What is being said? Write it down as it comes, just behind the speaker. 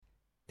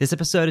This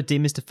episode of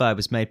Demystified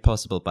was made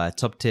possible by our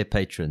top-tier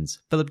patrons,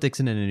 Philip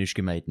Dixon and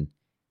Anushka Maiden.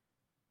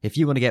 If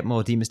you want to get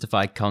more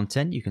Demystified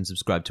content, you can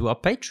subscribe to our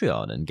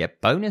Patreon and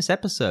get bonus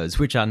episodes,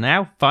 which are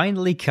now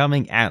finally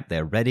coming out.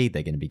 They're ready,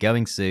 they're going to be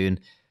going soon.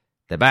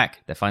 They're back,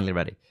 they're finally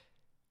ready.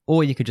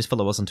 Or you can just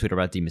follow us on Twitter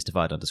at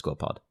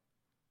Demystified_pod.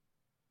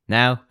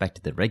 Now, back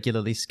to the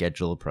regularly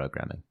scheduled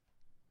programming.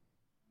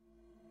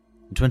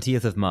 The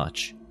 20th of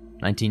March,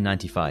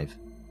 1995.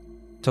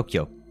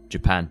 Tokyo,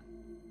 Japan.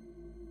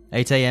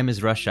 8 AM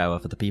is rush hour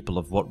for the people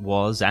of what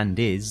was and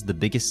is the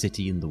biggest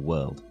city in the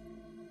world.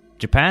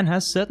 Japan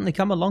has certainly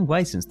come a long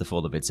way since the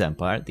fall of its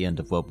empire at the end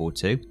of World War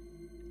II.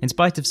 In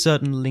spite of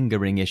certain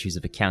lingering issues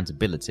of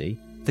accountability,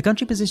 the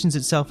country positions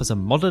itself as a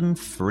modern,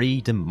 free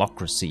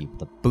democracy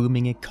with a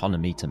booming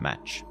economy to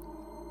match.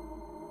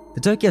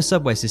 The Tokyo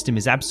subway system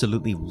is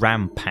absolutely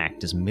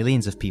ram-packed as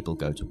millions of people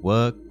go to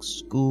work,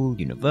 school,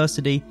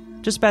 university,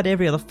 just about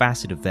every other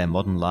facet of their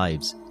modern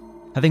lives.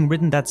 Having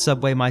ridden that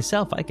subway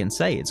myself, I can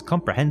say it's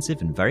comprehensive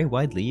and very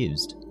widely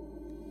used.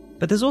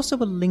 But there's also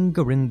a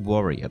lingering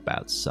worry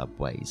about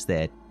subways.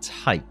 They're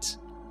tight,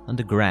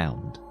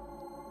 underground.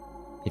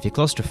 If you're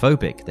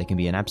claustrophobic, they can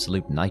be an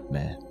absolute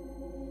nightmare.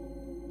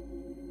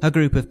 A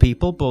group of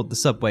people board the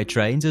subway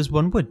trains as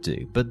one would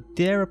do, but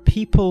there are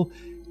people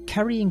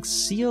carrying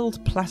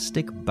sealed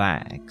plastic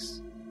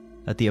bags.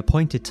 At the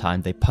appointed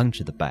time, they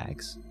puncture the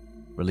bags,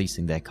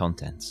 releasing their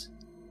contents.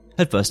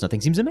 At first,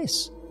 nothing seems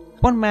amiss.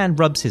 One man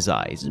rubs his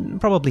eyes,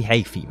 probably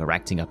hay fever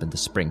acting up in the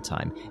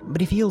springtime,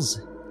 but he feels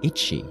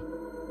itchy,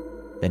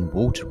 then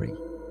watery.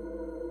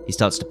 He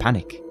starts to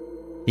panic.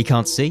 He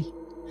can't see.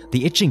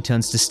 The itching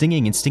turns to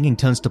stinging, and stinging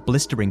turns to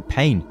blistering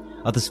pain.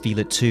 Others feel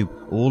it too,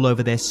 all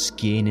over their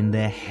skin, in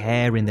their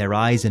hair, in their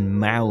eyes and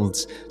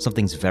mouths.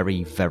 Something's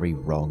very, very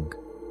wrong.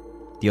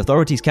 The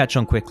authorities catch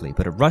on quickly,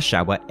 but at rush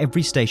hour,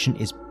 every station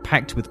is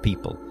packed with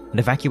people, and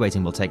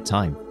evacuating will take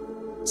time.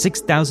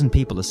 6,000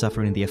 people are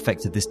suffering the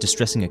effects of this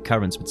distressing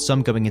occurrence, with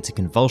some going into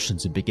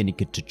convulsions and beginning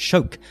to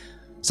choke.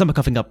 Some are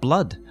coughing up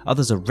blood,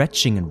 others are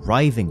retching and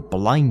writhing,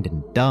 blind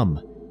and dumb.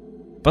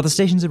 But the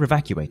stations are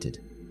evacuated.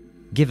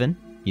 Given,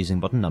 using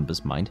modern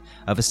numbers, mind,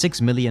 over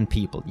 6 million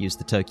people use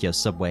the Tokyo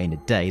subway in a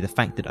day, the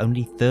fact that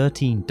only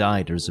 13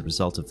 died as a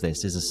result of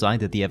this is a sign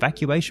that the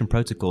evacuation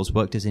protocols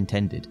worked as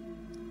intended.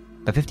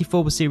 But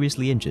 54 were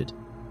seriously injured.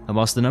 And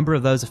whilst the number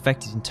of those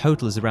affected in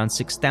total is around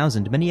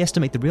 6,000, many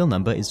estimate the real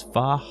number is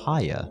far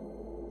higher.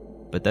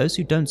 But those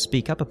who don't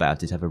speak up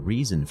about it have a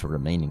reason for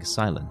remaining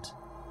silent.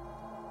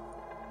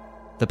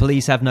 The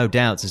police have no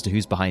doubts as to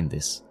who's behind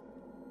this.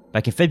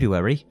 Back in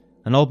February,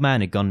 an old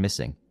man had gone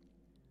missing.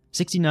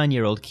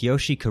 69-year-old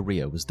Kiyoshi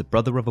Kariya was the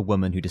brother of a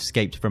woman who'd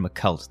escaped from a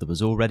cult that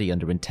was already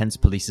under intense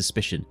police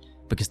suspicion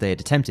because they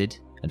had attempted,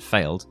 and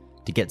failed,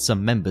 to get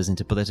some members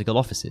into political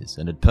offices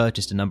and had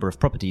purchased a number of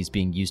properties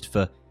being used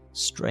for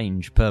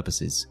strange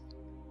purposes.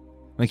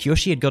 When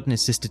Kiyoshi had gotten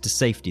his sister to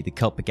safety, the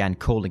cult began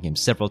calling him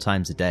several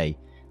times a day,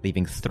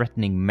 leaving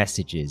threatening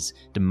messages,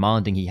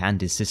 demanding he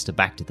hand his sister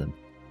back to them.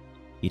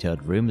 He'd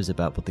heard rumours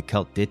about what the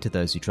cult did to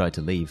those who tried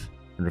to leave,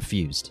 and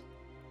refused.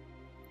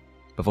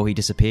 Before he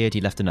disappeared,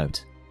 he left a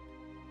note.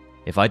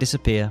 "If I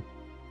disappear,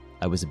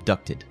 I was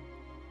abducted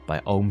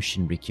by Aum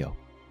Shinrikyo."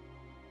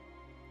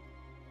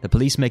 The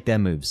police make their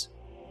moves.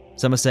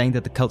 Some are saying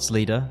that the cult's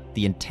leader,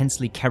 the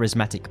intensely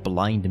charismatic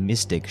blind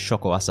mystic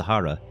Shoko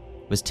Asahara,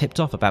 was tipped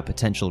off about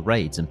potential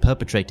raids and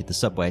perpetrated the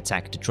subway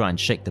attack to try and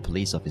shake the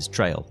police off his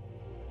trail.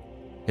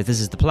 If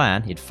this is the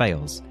plan, it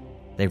fails.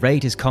 They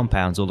raid his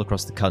compounds all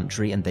across the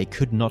country, and they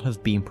could not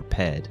have been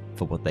prepared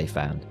for what they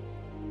found.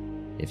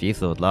 If you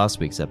thought last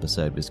week's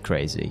episode was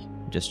crazy,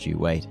 just you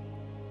wait.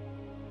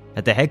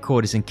 At their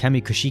headquarters in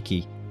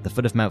Kamikushiki, the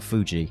foot of Mount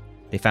Fuji,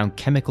 they found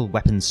chemical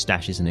weapons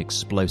stashes and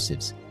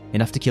explosives,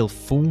 enough to kill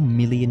 4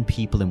 million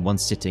people in one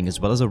sitting, as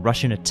well as a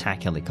Russian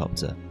attack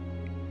helicopter.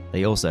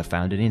 They also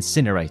found an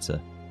incinerator,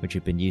 which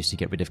had been used to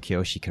get rid of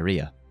Kiyoshi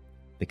Kariya.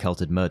 The cult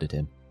had murdered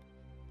him.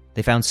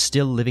 They found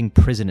still living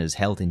prisoners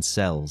held in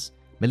cells,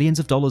 millions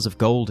of dollars of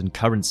gold and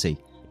currency,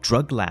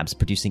 drug labs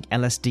producing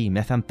LSD,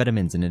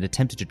 methamphetamines, and an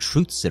attempted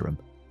truth serum.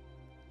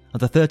 On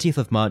the 30th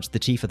of March, the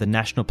chief of the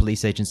National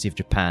Police Agency of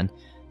Japan,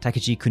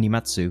 Takeji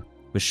Kunimatsu,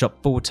 was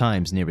shot 4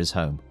 times near his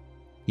home.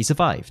 He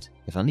survived,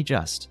 if only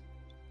just,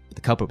 but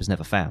the culprit was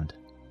never found.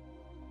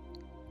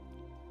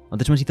 On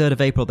the 23rd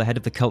of April, the head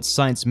of the cult's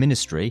science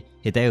ministry,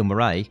 Hideo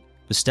Murai,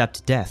 was stabbed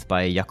to death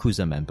by a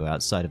Yakuza member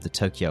outside of the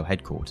Tokyo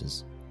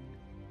headquarters.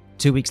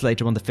 2 weeks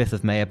later, on the 5th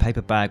of May, a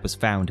paper bag was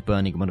found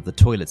burning in one of the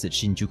toilets at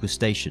Shinjuku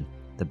Station,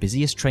 the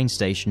busiest train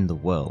station in the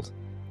world,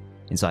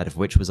 inside of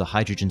which was a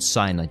hydrogen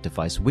cyanide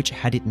device which,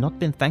 had it not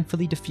been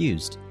thankfully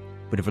diffused,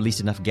 would have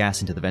released enough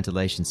gas into the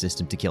ventilation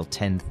system to kill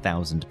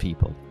 10,000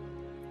 people.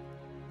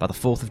 By the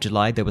 4th of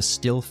July, they were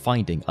still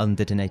finding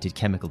undetonated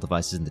chemical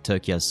devices in the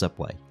Tokyo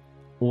subway.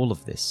 All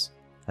of this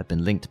had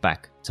been linked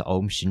back to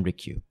Aum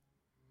Shinrikyo.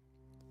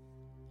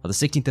 On the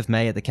 16th of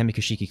May, at the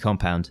Kamikushiki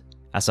compound,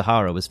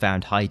 Asahara was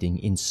found hiding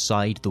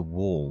inside the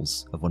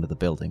walls of one of the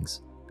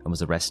buildings and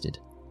was arrested.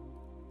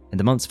 In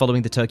the months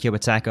following the Tokyo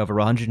attack, over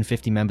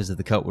 150 members of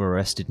the cult were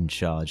arrested and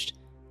charged.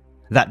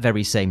 That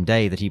very same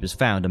day that he was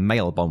found, a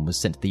mail bomb was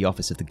sent to the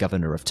office of the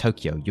governor of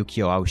Tokyo,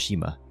 Yukio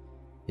Aoshima.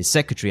 His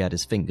secretary had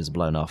his fingers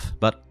blown off,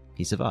 but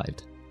he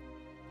survived.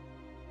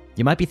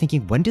 You might be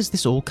thinking, when does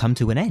this all come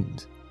to an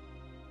end?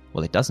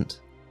 Well, it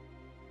doesn't.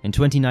 In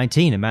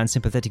 2019, a man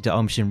sympathetic to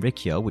Aum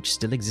Shinrikyo, which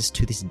still exists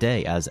to this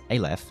day as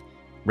Aleph,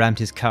 rammed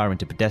his car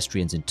into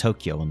pedestrians in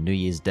Tokyo on New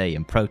Year's Day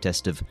in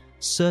protest of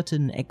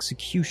certain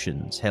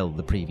executions held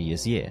the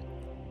previous year.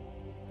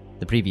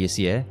 The previous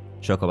year,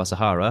 Shoko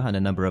Asahara and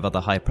a number of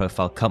other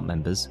high-profile cult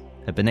members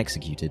had been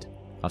executed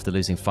after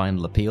losing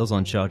final appeals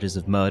on charges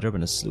of murder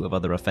and a slew of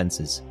other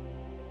offences.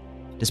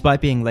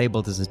 Despite being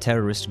labelled as a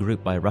terrorist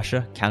group by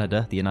Russia,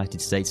 Canada, the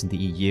United States and the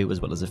EU,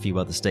 as well as a few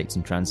other states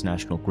and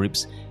transnational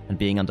groups, and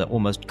being under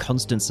almost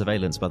constant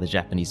surveillance by the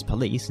Japanese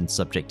police and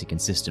subject to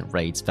consistent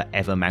raids for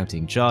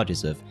ever-mounting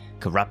charges of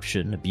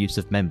corruption, abuse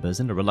of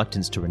members and a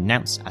reluctance to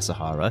renounce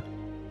Asahara,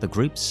 the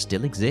group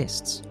still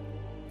exists.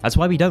 That's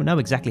why we don't know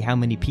exactly how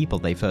many people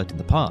they've hurt in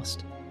the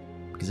past.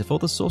 Because if all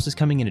the sources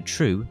coming in are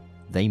true,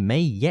 they may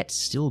yet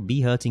still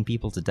be hurting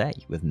people today,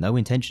 with no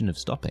intention of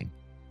stopping.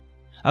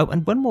 Oh,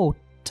 and one more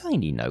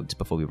tiny note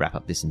before we wrap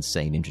up this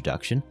insane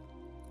introduction.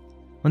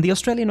 When the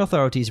Australian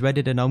authorities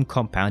raided an Aum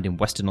compound in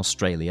Western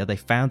Australia, they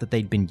found that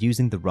they'd been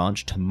using the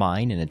ranch to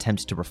mine and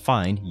attempt to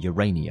refine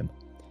uranium.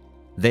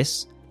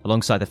 This,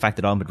 alongside the fact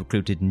that Aum had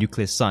recruited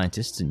nuclear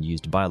scientists and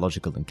used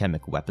biological and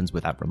chemical weapons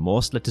without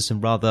remorse, led to some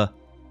rather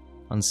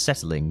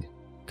unsettling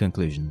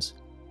conclusions.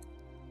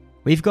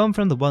 We've gone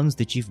from the ones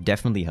that you've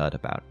definitely heard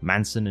about,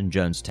 Manson and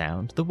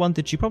Jonestown, to the one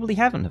that you probably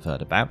haven't have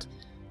heard about,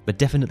 but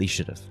definitely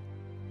should have.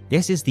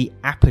 This is the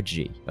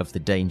apogee of the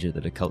danger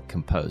that a cult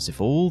can pose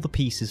if all the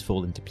pieces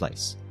fall into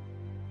place.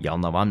 Y'all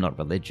know I'm not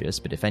religious,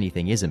 but if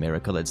anything is a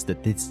miracle, it's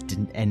that this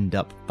didn't end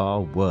up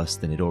far worse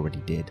than it already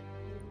did.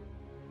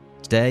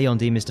 Today on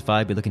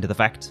Demystified, we look into the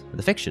fact, or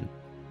the fiction,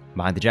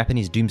 behind the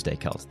Japanese doomsday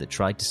cult that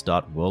tried to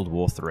start World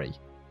War III,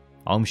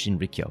 Aum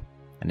Shinrikyo,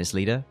 and its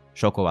leader,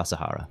 Shoko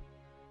Asahara.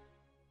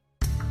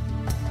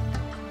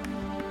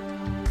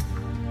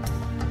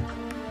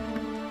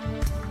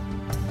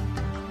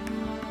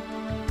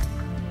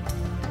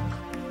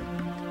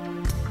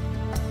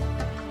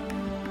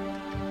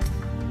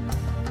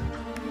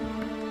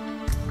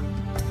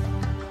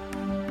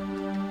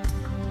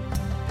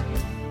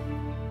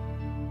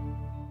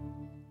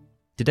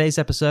 Today's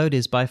episode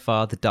is by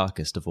far the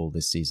darkest of all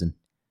this season.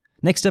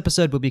 Next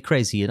episode will be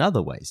crazy in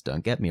other ways,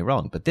 don't get me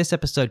wrong, but this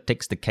episode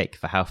takes the cake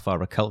for how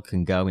far a cult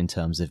can go in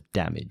terms of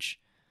damage.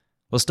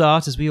 We'll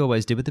start, as we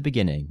always do, at the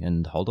beginning,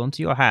 and hold on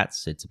to your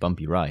hats, it's a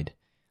bumpy ride.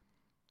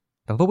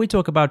 Before we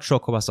talk about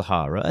Shoko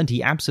Asahara, and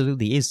he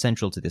absolutely is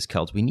central to this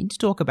cult, we need to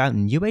talk about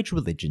New Age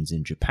religions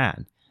in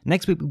Japan.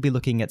 Next week we'll be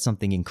looking at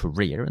something in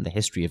Korea, and the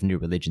history of new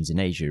religions in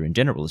Asia in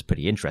general is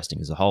pretty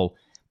interesting as a whole,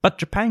 but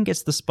Japan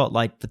gets the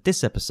spotlight for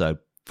this episode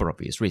for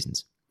obvious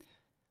reasons.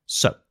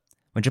 So,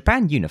 when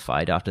Japan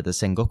unified after the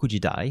Sengoku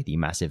Jidai, the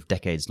massive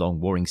decades-long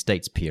warring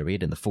states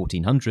period in the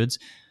 1400s,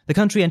 the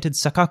country entered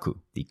Sakaku,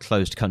 the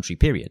closed country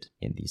period,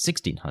 in the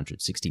 1600s,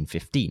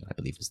 1615, I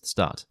believe was the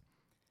start.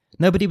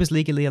 Nobody was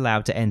legally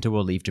allowed to enter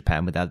or leave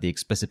Japan without the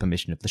explicit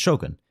permission of the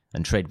shogun,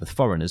 and trade with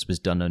foreigners was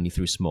done only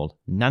through small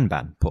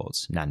nanban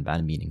ports,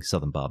 nanban meaning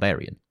southern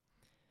barbarian.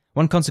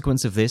 One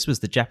consequence of this was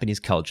that Japanese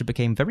culture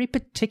became very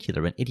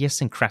particular and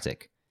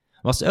idiosyncratic.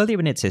 Whilst earlier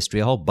in its history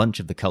a whole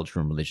bunch of the culture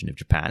and religion of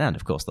Japan, and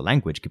of course the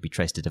language, could be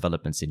traced to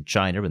developments in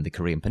China and the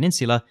Korean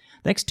peninsula,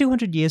 the next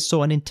 200 years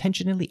saw an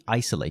intentionally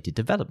isolated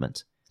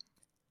development.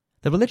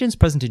 The religions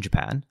present in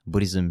Japan,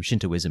 Buddhism,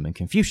 Shintoism and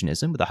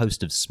Confucianism, with a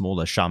host of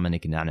smaller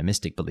shamanic and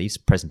animistic beliefs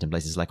present in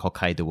places like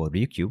Hokkaido or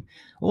Ryukyu,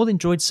 all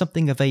enjoyed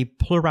something of a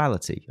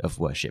plurality of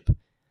worship.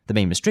 The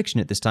main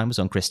restriction at this time was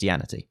on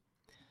Christianity.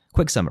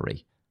 Quick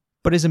summary.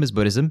 Buddhism is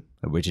Buddhism,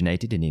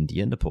 originated in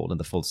India and Nepal in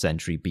the 4th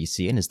century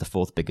BC and is the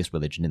 4th biggest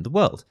religion in the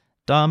world.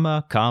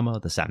 Dharma, karma,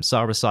 the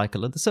samsara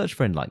cycle, and the search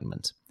for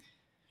enlightenment.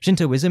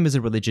 Shintoism is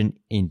a religion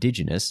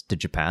indigenous to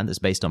Japan that's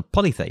based on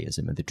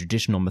polytheism and the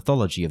traditional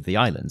mythology of the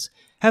islands,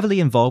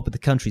 heavily involved with the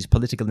country's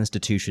political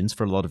institutions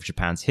for a lot of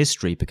Japan's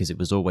history because it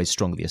was always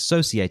strongly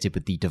associated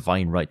with the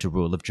divine right to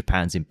rule of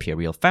Japan's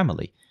imperial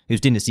family,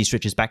 whose dynasty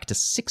stretches back to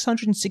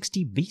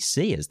 660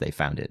 BC as they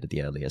found it at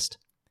the earliest.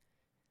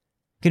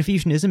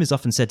 Confucianism is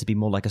often said to be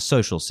more like a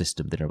social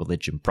system than a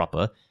religion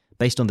proper.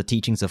 Based on the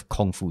teachings of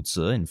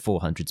Kongfu-Tzu in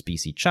 400s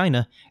BC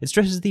China, it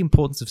stresses the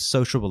importance of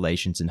social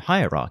relations and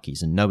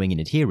hierarchies and knowing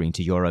and adhering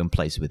to your own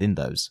place within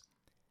those.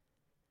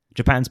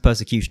 Japan's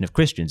persecution of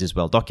Christians is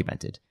well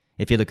documented.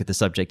 If you look at the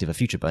subject of a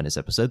future bonus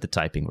episode, the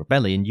Taiping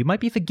Rebellion, you might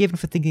be forgiven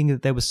for thinking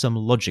that there was some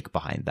logic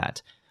behind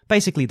that.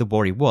 Basically, the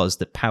worry was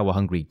that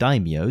power-hungry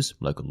daimyos,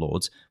 local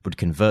lords, would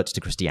convert to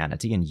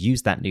Christianity and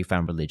use that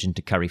newfound religion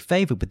to curry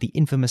favour with the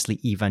infamously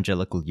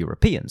evangelical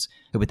Europeans,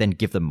 who would then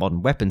give them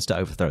modern weapons to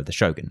overthrow the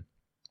shogun.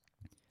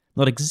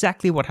 Not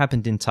exactly what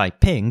happened in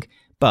Taiping,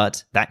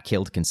 but that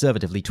killed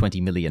conservatively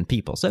 20 million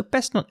people, so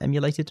best not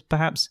emulate it,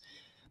 perhaps.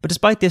 But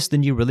despite this, the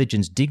new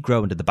religions did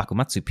grow under the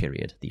Bakumatsu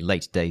period, the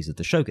late days of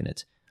the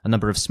shogunate. A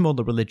number of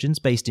smaller religions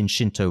based in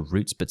Shinto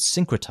roots but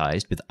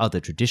syncretized with other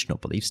traditional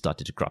beliefs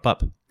started to crop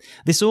up.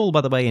 This all,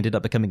 by the way, ended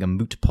up becoming a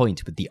moot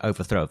point with the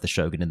overthrow of the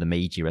shogun in the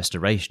Meiji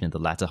Restoration in the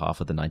latter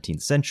half of the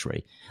 19th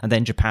century, and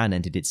then Japan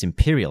entered its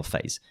imperial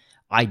phase.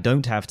 I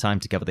don't have time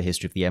to cover the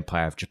history of the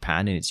Empire of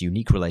Japan and its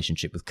unique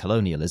relationship with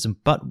colonialism,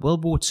 but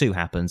World War II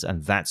happens,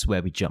 and that's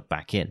where we jump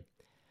back in.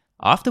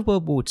 After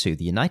World War II,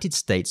 the United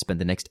States spent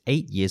the next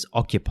 8 years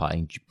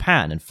occupying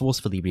Japan and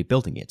forcefully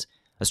rebuilding it.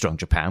 A strong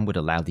Japan would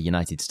allow the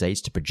United States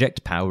to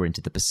project power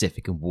into the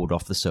Pacific and ward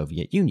off the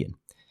Soviet Union.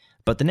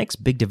 But the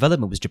next big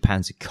development was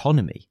Japan's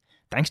economy.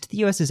 Thanks to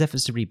the US's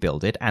efforts to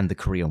rebuild it and the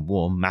Korean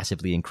War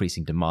massively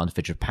increasing demand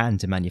for Japan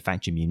to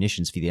manufacture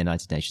munitions for the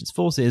United Nations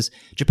forces,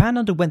 Japan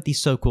underwent the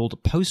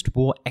so-called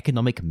post-war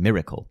economic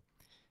miracle.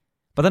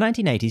 By the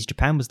 1980s,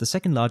 Japan was the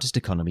second largest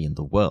economy in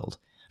the world.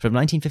 From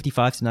 1955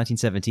 to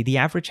 1970, the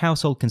average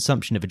household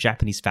consumption of a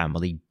Japanese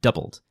family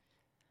doubled.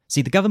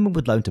 See, the government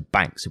would loan to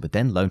banks, who would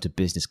then loan to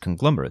business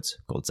conglomerates,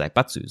 called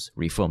zaibatsus,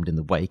 reformed in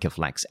the wake of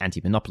lax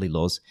anti-monopoly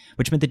laws,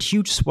 which meant that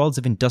huge swaths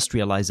of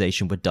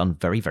industrialization were done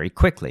very, very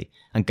quickly,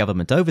 and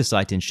government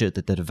oversight ensured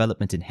that the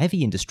development in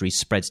heavy industry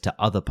spread to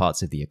other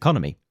parts of the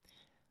economy.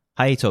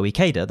 Hayato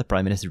Ikeda, the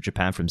Prime Minister of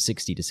Japan from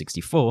 60 to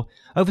 64,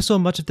 oversaw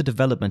much of the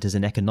development as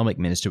an economic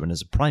minister and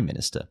as a Prime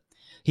Minister.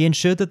 He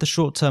ensured that the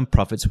short-term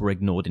profits were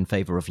ignored in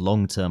favor of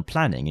long-term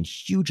planning, and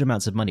huge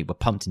amounts of money were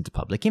pumped into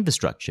public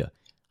infrastructure.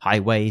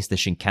 Highways, the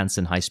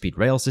Shinkansen high-speed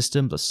rail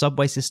system, the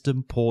subway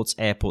system, ports,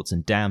 airports,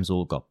 and dams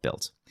all got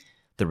built.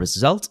 The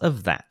result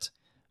of that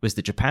was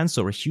that Japan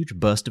saw a huge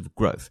burst of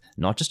growth,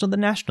 not just on the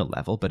national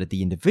level, but at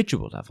the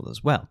individual level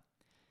as well.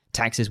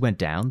 Taxes went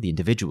down, the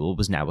individual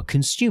was now a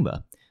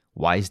consumer.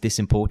 Why is this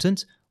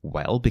important?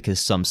 Well, because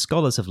some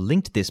scholars have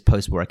linked this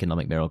post-war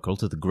economic miracle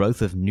to the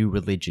growth of new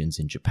religions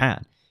in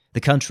Japan. The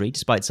country,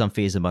 despite some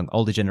fears among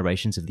older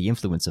generations of the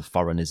influence of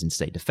foreigners in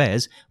state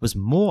affairs, was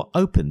more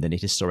open than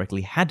it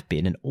historically had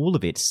been, and all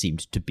of it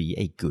seemed to be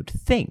a good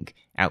thing.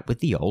 Out with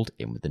the old,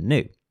 in with the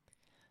new.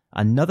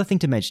 Another thing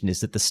to mention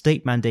is that the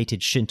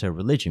state-mandated Shinto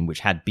religion,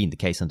 which had been the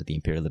case under the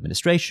imperial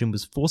administration,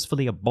 was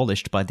forcefully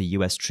abolished by the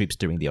US troops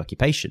during the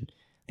occupation.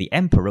 The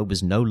emperor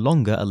was no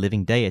longer a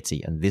living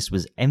deity, and this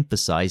was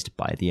emphasized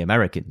by the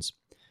Americans.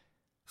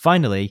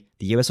 Finally,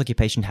 the US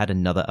occupation had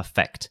another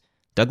effect.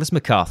 Douglas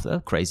MacArthur,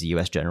 crazy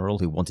US general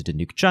who wanted to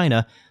nuke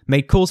China,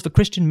 made calls for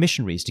Christian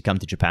missionaries to come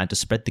to Japan to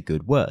spread the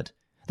good word.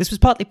 This was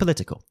partly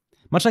political.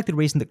 Much like the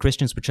reason that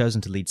Christians were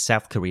chosen to lead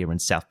South Korea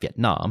and South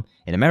Vietnam,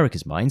 in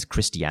America's minds,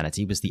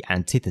 Christianity was the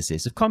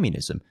antithesis of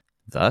communism.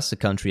 Thus, a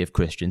country of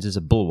Christians is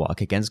a bulwark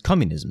against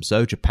communism,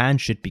 so Japan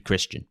should be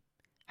Christian.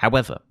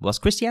 However,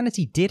 whilst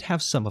Christianity did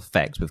have some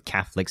effects, with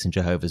Catholics and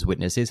Jehovah's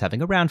Witnesses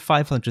having around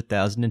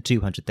 500,000 and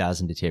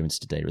 200,000 adherents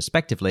today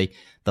respectively,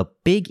 the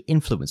big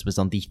influence was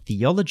on the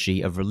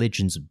theology of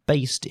religions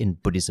based in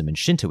Buddhism and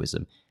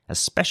Shintoism,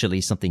 especially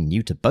something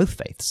new to both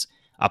faiths,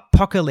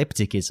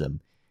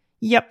 apocalypticism.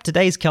 Yep,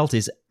 today's cult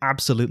is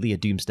absolutely a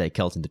doomsday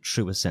cult in the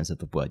truest sense of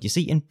the word. You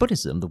see, in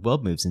Buddhism, the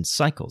world moves in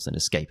cycles, and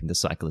escaping the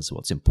cycle is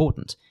what's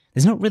important.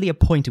 There's not really a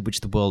point at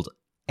which the world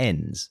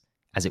ends,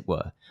 as it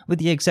were, with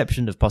the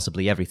exception of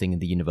possibly everything in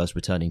the universe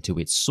returning to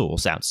its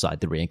source outside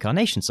the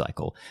reincarnation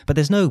cycle. But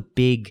there's no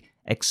big,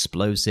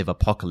 explosive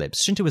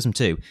apocalypse. Shintoism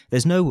too,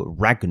 there's no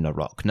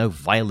Ragnarok, no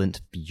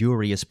violent,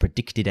 furious,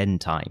 predicted end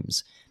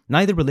times.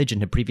 Neither religion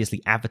had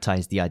previously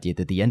advertised the idea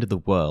that the end of the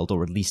world,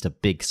 or at least a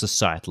big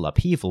societal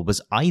upheaval,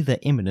 was either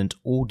imminent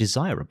or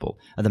desirable,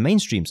 and the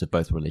mainstreams of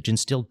both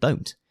religions still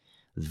don't.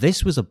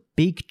 This was a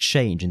big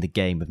change in the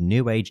game of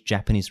New Age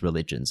Japanese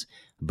religions,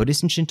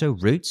 Buddhist and Shinto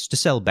roots to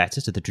sell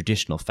better to the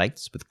traditional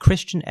faiths with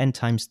Christian end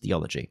times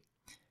theology.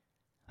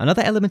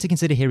 Another element to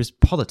consider here is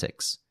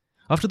politics.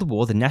 After the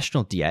war, the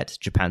National Diet,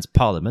 Japan's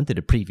parliament that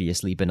had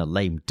previously been a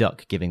lame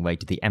duck giving way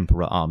to the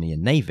emperor, army,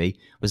 and navy,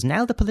 was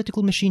now the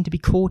political machine to be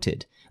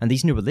courted, and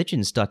these new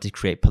religions started to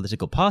create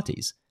political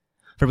parties.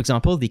 For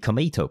example, the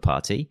Komeito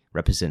Party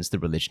represents the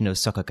religion of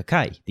Soka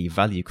Gakkai, the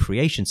Value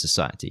Creation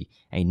Society,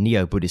 a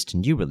neo-Buddhist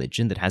new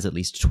religion that has at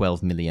least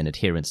 12 million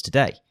adherents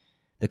today.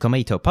 The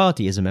Komeito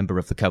Party is a member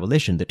of the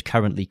coalition that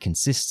currently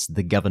consists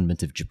the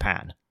government of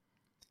Japan.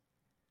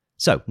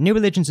 So, new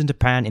religions in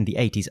Japan in the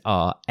 80s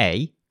are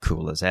A,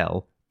 cool as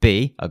hell,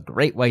 B, a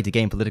great way to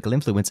gain political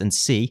influence, and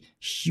C,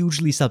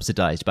 hugely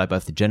subsidized by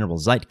both the general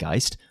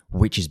zeitgeist,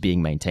 which is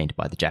being maintained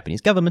by the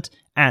Japanese government,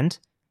 and,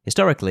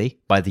 historically,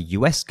 by the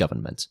US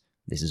government.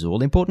 This is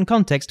all important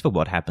context for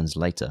what happens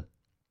later.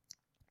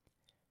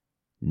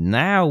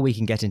 Now we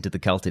can get into the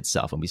cult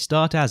itself, and we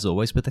start as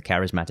always with the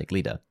charismatic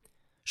leader.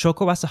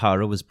 Shoko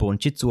Asahara was born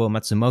Chitsuo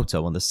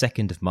Matsumoto on the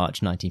 2nd of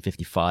March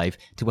 1955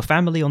 to a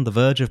family on the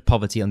verge of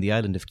poverty on the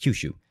island of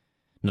Kyushu.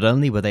 Not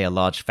only were they a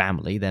large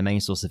family, their main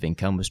source of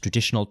income was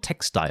traditional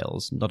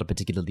textiles, not a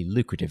particularly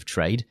lucrative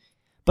trade.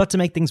 But to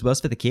make things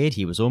worse for the kid,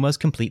 he was almost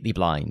completely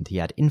blind. He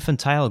had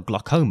infantile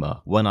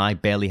glaucoma, one eye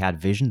barely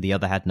had vision, the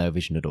other had no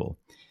vision at all.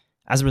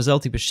 As a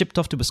result, he was shipped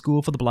off to a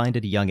school for the blind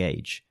at a young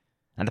age.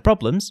 And the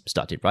problems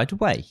started right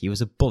away. He was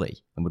a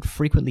bully and would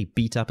frequently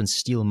beat up and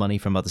steal money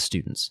from other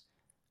students.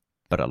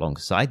 But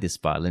alongside this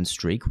violent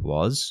streak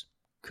was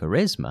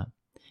charisma.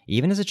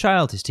 Even as a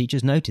child, his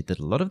teachers noted that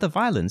a lot of the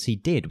violence he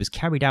did was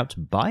carried out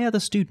by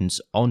other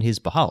students on his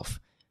behalf.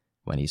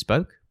 When he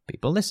spoke,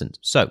 people listened.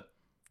 So,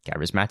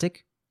 charismatic?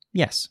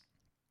 Yes.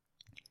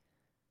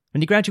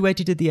 When he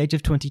graduated at the age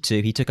of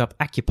 22, he took up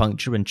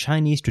acupuncture and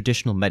Chinese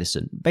traditional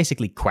medicine,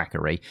 basically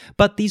quackery,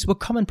 but these were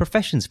common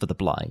professions for the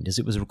blind, as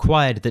it was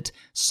required that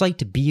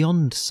sight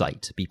beyond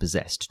sight be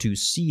possessed to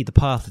see the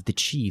path of the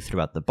qi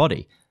throughout the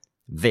body.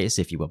 This,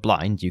 if you were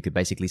blind, you could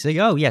basically say,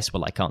 oh yes,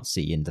 well I can't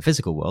see in the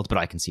physical world, but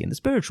I can see in the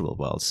spiritual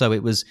world. So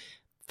it was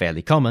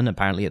fairly common,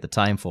 apparently at the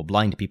time, for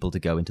blind people to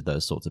go into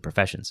those sorts of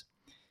professions.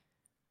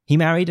 He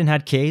married and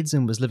had kids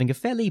and was living a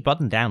fairly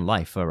buttoned-down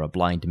life for a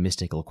blind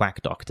mystical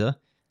quack doctor.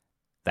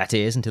 That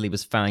is, until he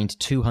was fined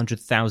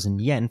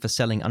 200,000 yen for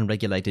selling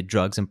unregulated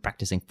drugs and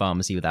practicing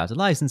pharmacy without a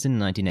license in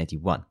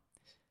 1981.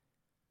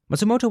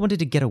 Matsumoto wanted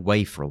to get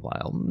away for a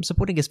while.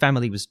 Supporting his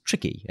family was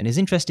tricky, and his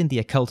interest in the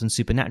occult and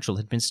supernatural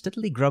had been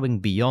steadily growing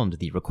beyond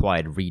the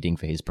required reading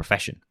for his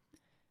profession.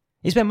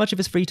 He spent much of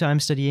his free time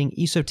studying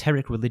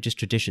esoteric religious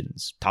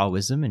traditions,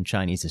 Taoism and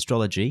Chinese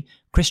astrology,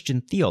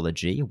 Christian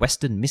theology,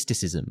 Western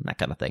mysticism, that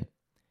kind of thing.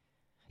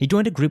 He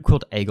joined a group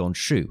called Aegon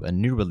Shu, a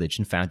new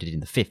religion founded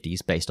in the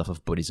 50s based off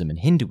of Buddhism and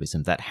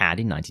Hinduism that had,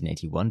 in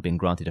 1981, been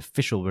granted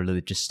official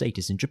religious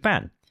status in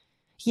Japan.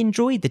 He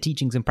enjoyed the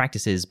teachings and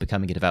practices,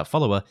 becoming a devout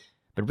follower,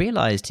 but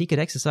realized he could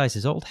exercise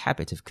his old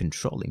habit of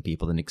controlling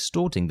people and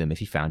extorting them if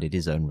he founded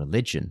his own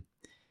religion.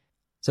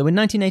 So in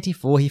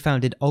 1984, he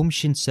founded Om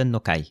Shinsen no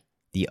Kai,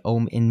 the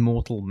Om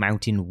Immortal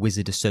Mountain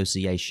Wizard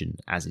Association,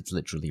 as it's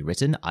literally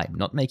written. I'm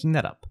not making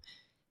that up.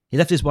 He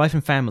left his wife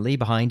and family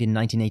behind in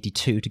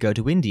 1982 to go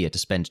to India to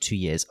spend 2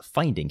 years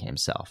finding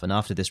himself, and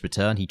after this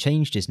return he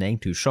changed his name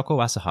to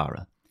Shoko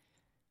Asahara.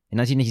 In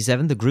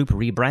 1987 the group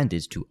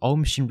rebranded to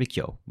Om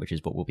Shinrikyo, which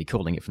is what we'll be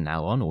calling it from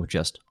now on, or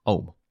just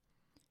Om.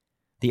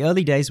 The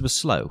early days were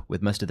slow,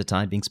 with most of the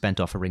time being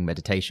spent offering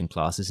meditation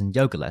classes and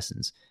yoga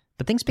lessons,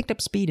 but things picked up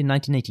speed in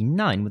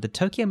 1989 when the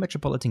Tokyo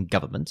Metropolitan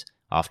Government,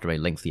 after a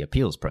lengthy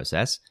appeals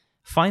process,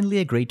 finally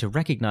agreed to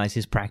recognize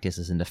his practice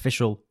as an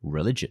official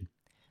religion.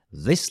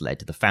 This led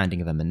to the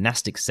founding of a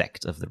monastic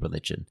sect of the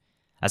religion.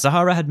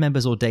 Asahara had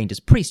members ordained as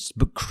priests,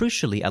 but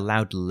crucially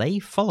allowed lay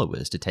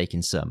followers to take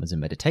in sermons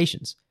and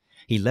meditations.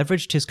 He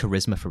leveraged his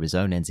charisma for his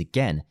own ends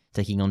again,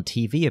 taking on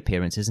TV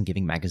appearances and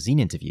giving magazine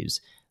interviews.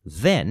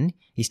 Then,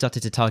 he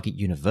started to target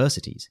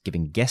universities,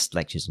 giving guest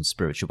lectures on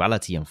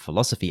spirituality and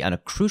philosophy, and a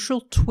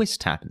crucial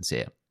twist happens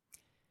here.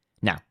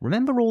 Now,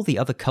 remember all the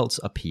other cults'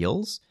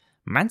 appeals?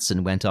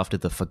 Manson went after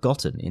the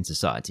forgotten in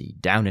society,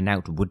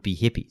 down-and-out would-be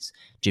hippies.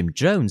 Jim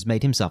Jones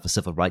made himself a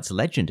civil rights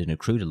legend and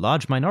accrued a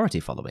large minority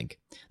following.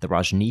 The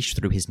Rajneesh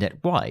threw his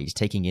net wide,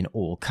 taking in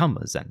all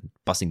comers and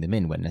bussing them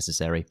in when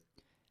necessary.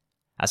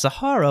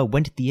 Asahara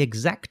went the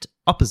exact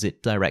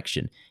opposite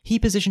direction. He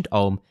positioned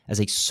Om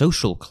as a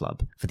social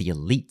club for the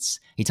elites.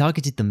 He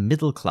targeted the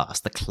middle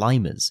class, the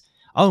climbers.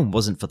 Om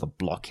wasn't for the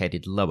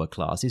block-headed lower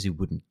classes who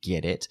wouldn't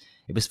get it.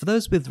 It was for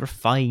those with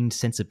refined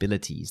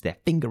sensibilities, their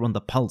finger on the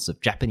pulse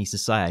of Japanese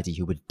society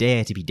who would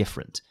dare to be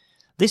different.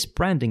 This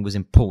branding was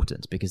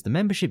important because the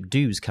membership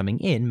dues coming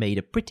in made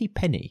a pretty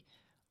penny.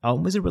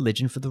 Om was a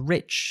religion for the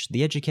rich,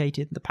 the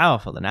educated, the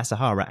powerful, and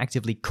Asahara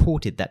actively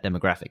courted that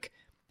demographic.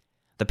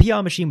 The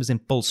PR machine was in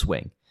full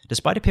swing.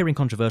 Despite appearing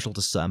controversial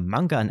to some,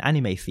 manga and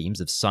anime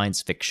themes of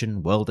science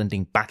fiction,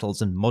 world-ending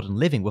battles, and modern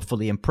living were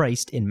fully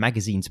embraced in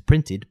magazines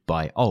printed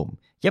by Om.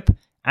 Yep,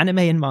 anime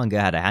and manga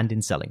had a hand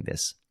in selling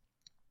this.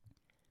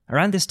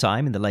 Around this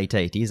time, in the late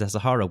 80s,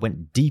 Asahara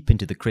went deep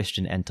into the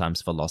Christian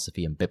end-times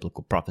philosophy and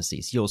biblical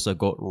prophecies. He also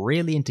got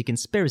really into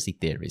conspiracy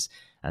theories,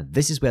 and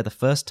this is where the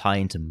first tie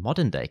into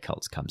modern-day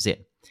cults comes in.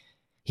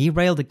 He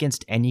railed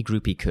against any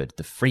group he could,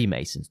 the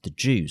Freemasons, the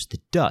Jews,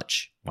 the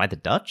Dutch. Why the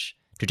Dutch?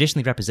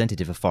 Traditionally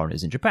representative of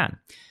foreigners in Japan.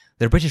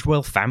 The British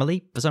royal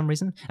family, for some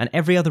reason, and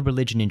every other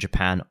religion in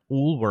Japan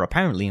all were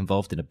apparently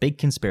involved in a big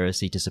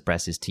conspiracy to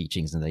suppress his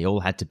teachings, and they all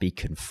had to be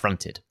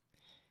confronted.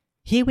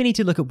 Here we need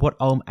to look at what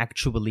Om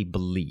actually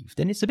believed,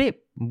 and it's a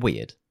bit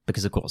weird,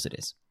 because of course it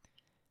is.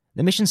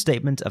 The mission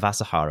statement of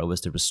Asahara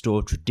was to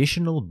restore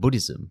traditional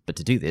Buddhism, but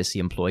to do this he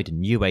employed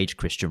New Age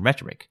Christian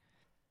rhetoric.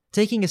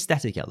 Taking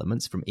aesthetic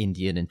elements from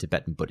Indian and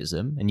Tibetan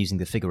Buddhism, and using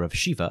the figure of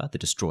Shiva, the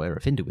destroyer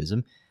of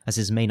Hinduism, as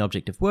his main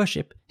object of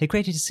worship, he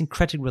created a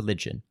syncretic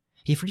religion.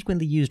 He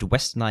frequently used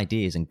Western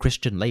ideas and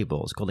Christian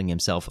labels, calling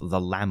himself the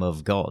Lamb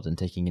of God and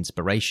taking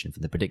inspiration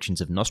from the predictions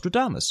of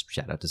Nostradamus,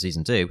 shout out to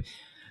Season 2.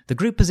 The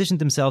group positioned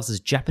themselves as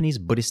Japanese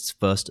Buddhists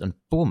first and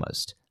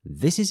foremost.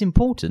 This is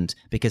important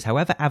because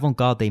however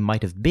avant-garde they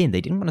might have been,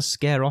 they didn't want to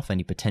scare off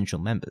any potential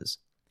members.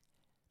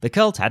 The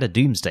cult had a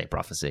doomsday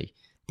prophecy.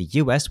 The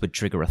US would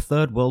trigger a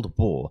Third World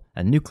War,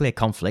 a nuclear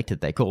conflict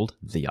that they called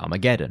the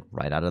Armageddon,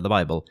 right out of the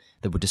Bible,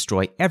 that would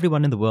destroy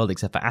everyone in the world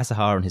except for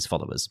Asahara and his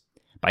followers.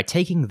 By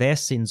taking their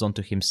sins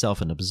onto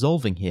himself and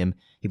absolving him,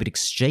 he would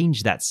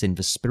exchange that sin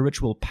for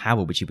spiritual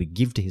power which he would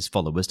give to his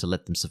followers to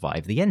let them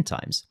survive the end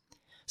times.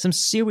 Some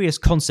serious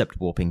concept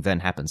warping then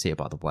happens here,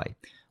 by the way.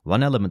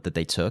 One element that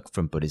they took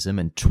from Buddhism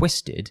and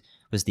twisted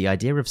was the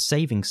idea of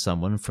saving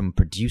someone from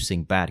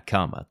producing bad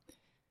karma.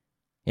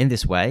 In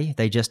this way,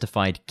 they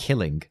justified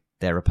killing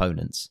their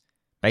opponents,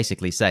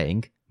 basically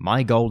saying,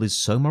 my goal is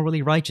so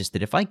morally righteous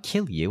that if I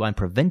kill you, I'm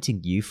preventing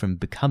you from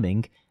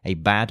becoming a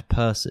bad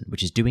person,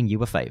 which is doing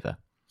you a favor.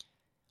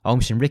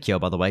 Aum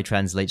Shinrikyo, by the way,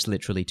 translates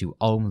literally to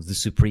Aum the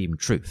Supreme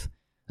Truth,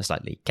 a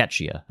slightly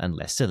catchier and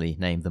less silly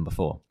name than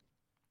before.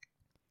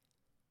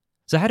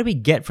 So how do we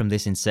get from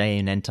this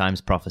insane end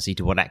times prophecy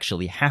to what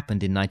actually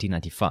happened in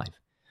 1995?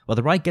 Well,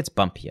 the ride gets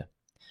bumpier.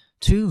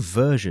 Two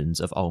versions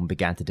of Aum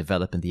began to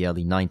develop in the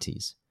early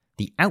 90s.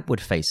 The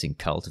outward-facing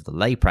cult of the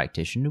lay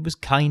practitioner was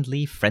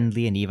kindly,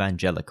 friendly, and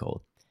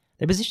evangelical.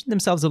 They positioned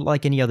themselves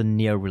like any other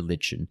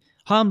neo-religion,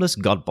 harmless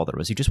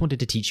god-botherers who just wanted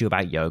to teach you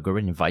about yoga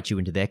and invite you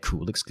into their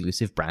cool,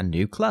 exclusive,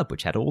 brand-new club,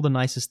 which had all the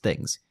nicest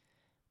things.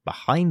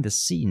 Behind the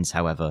scenes,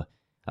 however,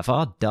 a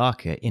far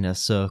darker inner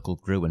circle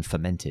grew and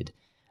fermented,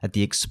 at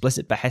the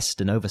explicit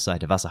behest and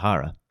oversight of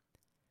Asahara.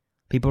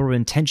 People were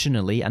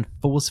intentionally and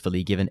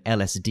forcefully given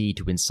LSD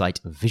to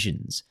incite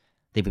visions.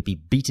 They would be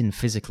beaten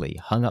physically,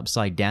 hung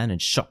upside down, and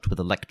shocked with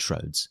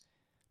electrodes.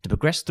 To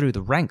progress through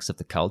the ranks of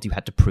the cult, you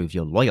had to prove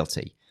your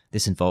loyalty.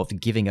 This involved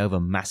giving over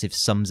massive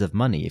sums of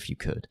money if you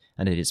could,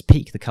 and at its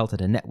peak, the cult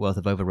had a net worth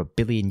of over $1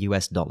 billion.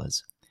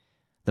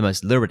 The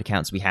most lurid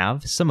accounts we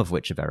have, some of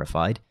which are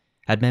verified,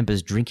 had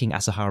members drinking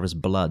Asahara's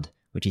blood,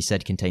 which he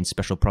said contained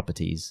special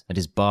properties, and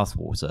his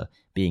bathwater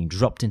being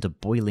dropped into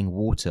boiling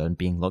water and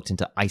being locked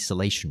into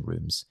isolation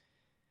rooms.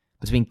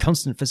 Between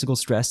constant physical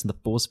stress and the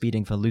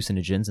force-feeding of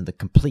hallucinogens and the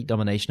complete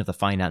domination of the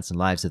finance and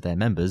lives of their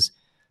members,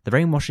 the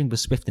brainwashing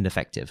was swift and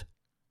effective.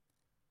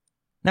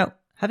 Now,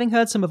 having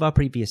heard some of our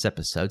previous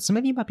episodes, some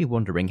of you might be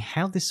wondering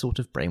how this sort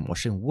of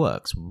brainwashing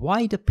works.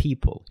 Why do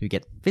people who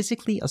get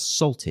physically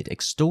assaulted,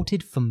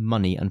 extorted for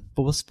money, and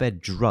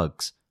force-fed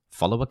drugs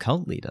follow a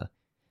cult leader?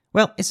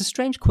 Well, it's a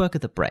strange quirk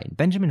of the brain.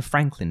 Benjamin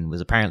Franklin was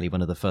apparently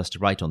one of the first to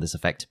write on this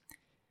effect.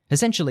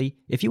 Essentially,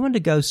 if you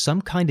undergo some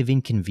kind of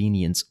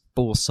inconvenience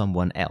for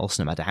someone else,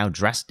 no matter how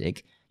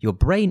drastic, your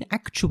brain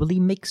actually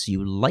makes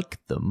you like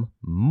them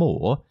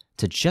more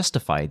to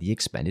justify the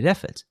expended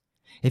effort.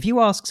 If you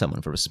ask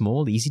someone for a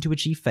small,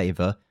 easy-to-achieve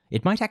favor,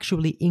 it might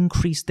actually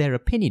increase their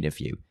opinion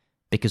of you,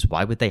 because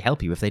why would they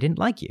help you if they didn't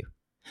like you?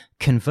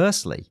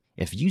 Conversely,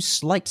 if you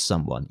slight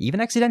someone, even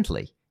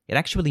accidentally, it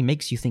actually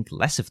makes you think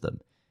less of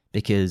them,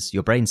 because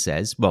your brain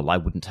says, well, I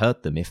wouldn't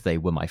hurt them if they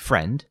were my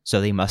friend,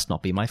 so they must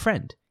not be my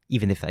friend,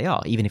 even if they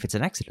are, even if it's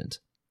an accident.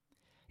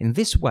 In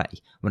this way,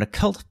 when a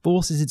cult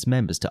forces its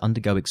members to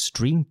undergo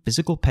extreme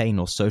physical pain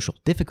or social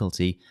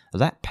difficulty,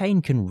 that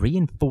pain can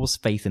reinforce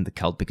faith in the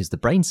cult because the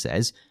brain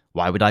says,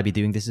 why would I be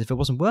doing this if it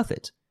wasn't worth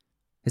it?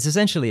 It's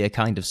essentially a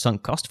kind of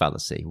sunk cost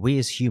fallacy. We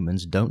as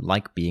humans don't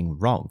like being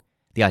wrong.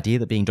 The idea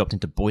that being dropped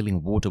into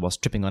boiling water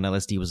whilst tripping on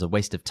LSD was a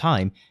waste of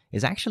time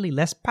is actually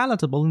less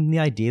palatable than the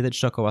idea that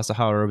Shoko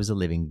Asahara was a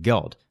living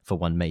god for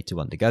one made to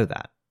undergo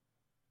that.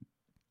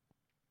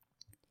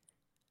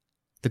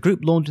 The group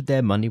laundered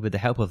their money with the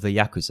help of the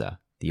Yakuza,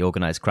 the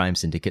organized crime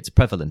syndicates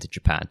prevalent in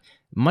Japan.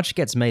 Much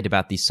gets made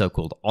about the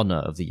so-called honor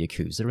of the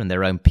Yakuza, and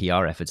their own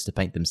PR efforts to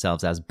paint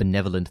themselves as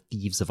benevolent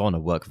thieves of honor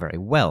work very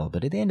well,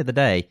 but at the end of the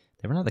day,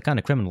 they're another kind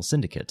of criminal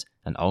syndicate,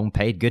 and Aum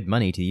paid good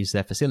money to use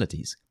their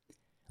facilities.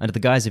 Under the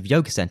guise of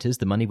yoga centers,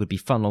 the money would be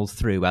funneled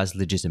through as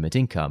legitimate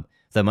income,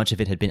 though much of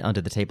it had been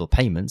under-the-table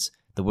payments,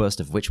 the worst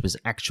of which was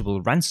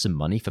actual ransom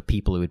money for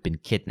people who had been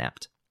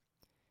kidnapped.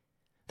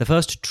 The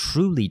first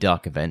truly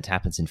dark event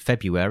happens in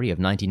February of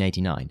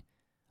 1989.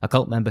 A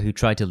cult member who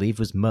tried to leave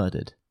was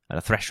murdered, and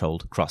a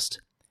threshold crossed.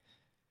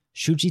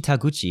 Shuji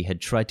Taguchi had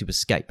tried to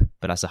escape,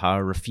 but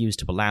Asahara refused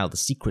to allow the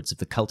secrets of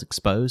the cult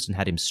exposed and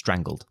had him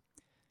strangled.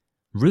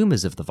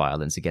 Rumors of the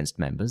violence against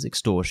members,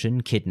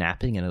 extortion,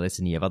 kidnapping, and a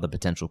litany of other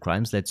potential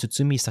crimes led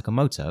Tsutsumi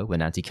Sakamoto,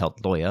 an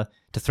anti-cult lawyer,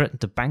 to threaten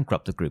to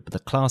bankrupt the group with a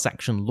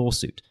class-action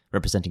lawsuit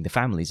representing the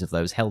families of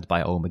those held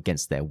by Aum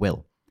against their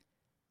will.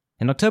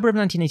 In October of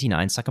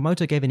 1989,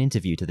 Sakamoto gave an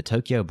interview to the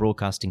Tokyo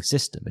Broadcasting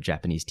System, a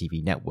Japanese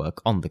TV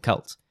network, on the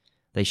cult.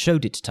 They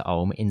showed it to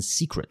Aum in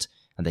secret,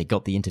 and they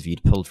got the interview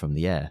pulled from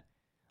the air.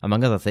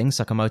 Among other things,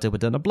 Sakamoto had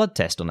done a blood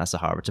test on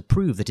Asahara to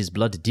prove that his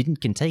blood didn't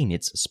contain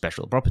its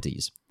special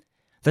properties.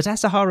 That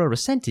Asahara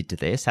assented to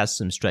this has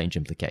some strange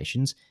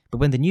implications, but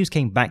when the news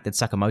came back that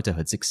Sakamoto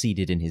had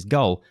succeeded in his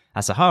goal,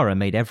 Asahara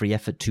made every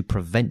effort to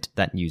prevent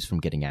that news from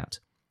getting out.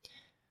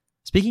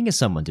 Speaking as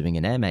someone doing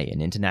an MA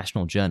in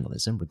international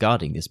journalism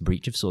regarding this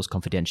breach of source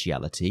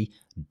confidentiality,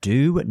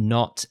 do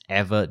not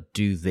ever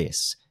do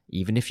this.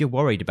 Even if you're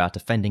worried about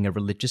offending a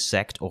religious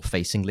sect or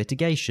facing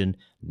litigation,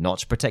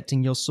 not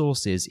protecting your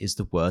sources is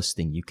the worst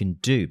thing you can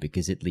do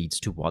because it leads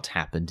to what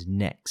happened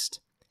next.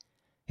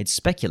 It's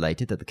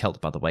speculated that the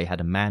cult, by the way, had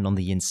a man on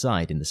the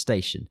inside in the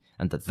station,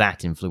 and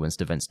that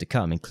influenced events to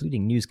come,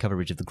 including news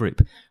coverage of the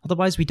group.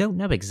 Otherwise, we don't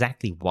know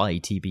exactly why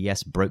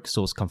TBS broke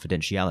source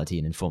confidentiality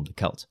and informed the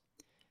cult.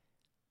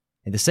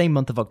 In the same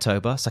month of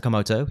October,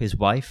 Sakamoto, his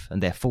wife,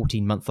 and their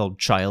 14-month-old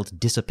child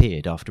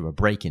disappeared after a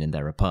break-in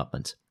their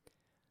apartment.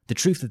 The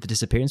truth of the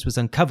disappearance was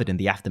uncovered in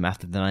the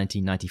aftermath of the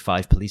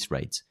 1995 police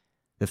raids.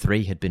 The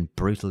three had been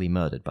brutally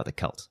murdered by the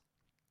cult.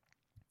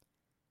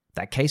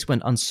 That case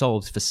went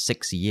unsolved for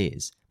 6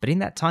 years, but in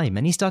that time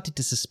many started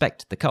to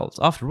suspect the cult.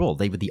 After all,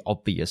 they were the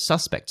obvious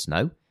suspects,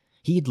 no?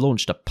 He had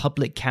launched a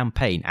public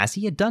campaign, as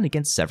he had done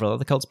against several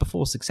other cults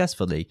before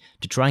successfully,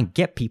 to try and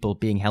get people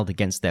being held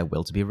against their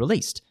will to be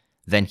released.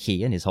 Then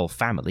he and his whole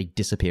family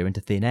disappear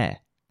into thin air.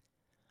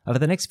 Over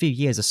the next few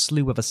years, a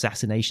slew of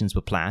assassinations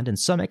were planned, and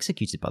some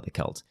executed by the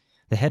cult.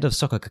 The head of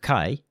Soko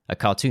Kakai, a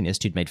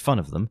cartoonist who'd made fun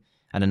of them,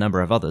 and a number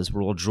of others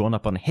were all drawn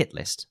up on a hit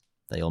list.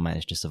 They all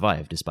managed to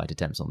survive despite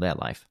attempts on their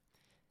life.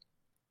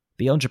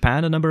 Beyond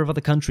Japan, a number of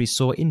other countries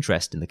saw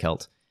interest in the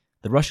cult.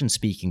 The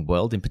Russian-speaking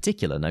world in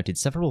particular noted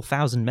several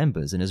thousand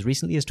members, and as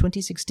recently as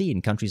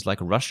 2016, countries like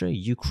Russia,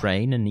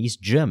 Ukraine, and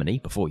East Germany,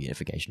 before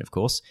unification of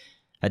course,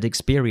 had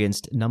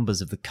experienced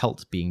numbers of the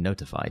cult being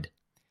notified.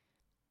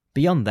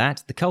 Beyond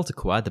that, the cult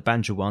acquired the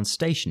Banjuan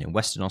Station in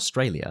Western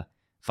Australia.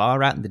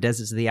 Far out in the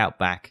deserts of the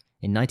outback,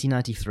 in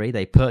 1993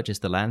 they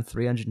purchased the land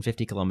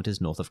 350 kilometres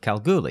north of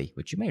Kalgoorlie,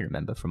 which you may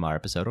remember from our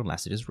episode on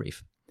Lassiter's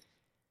Reef.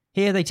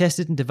 Here they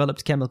tested and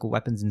developed chemical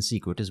weapons in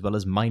secret as well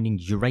as mining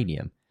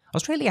uranium.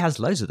 Australia has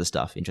loads of the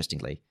stuff,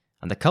 interestingly,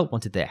 and the cult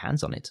wanted their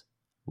hands on it.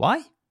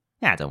 Why?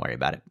 Don't worry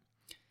about it.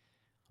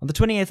 On the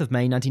 28th of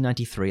May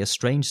 1993, a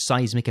strange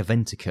seismic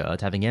event occurred,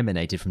 having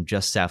emanated from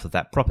just south of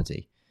that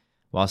property.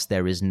 Whilst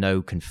there is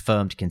no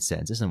confirmed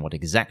consensus on what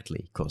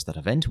exactly caused that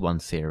event, one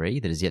theory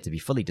that is yet to be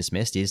fully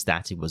dismissed is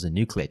that it was a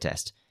nuclear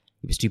test.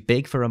 It was too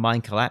big for a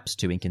mine collapse,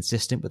 too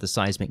inconsistent with the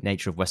seismic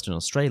nature of Western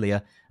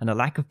Australia, and a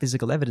lack of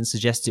physical evidence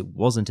suggests it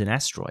wasn't an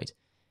asteroid.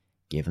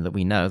 Given that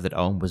we know that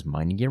Aum was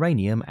mining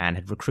uranium and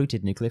had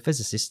recruited nuclear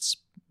physicists,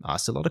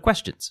 asks a lot of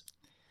questions.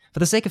 For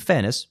the sake of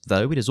fairness,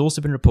 though, it has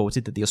also been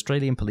reported that the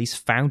Australian police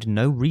found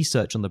no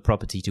research on the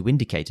property to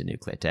indicate a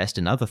nuclear test,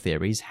 and other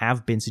theories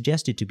have been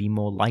suggested to be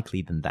more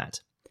likely than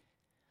that.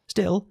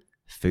 Still,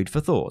 food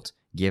for thought,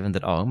 given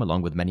that Aum,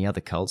 along with many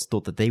other cults,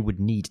 thought that they would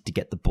need to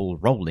get the ball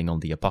rolling on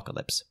the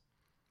apocalypse.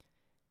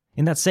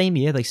 In that same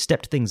year, they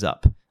stepped things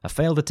up. A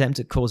failed attempt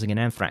at causing an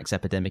anthrax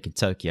epidemic in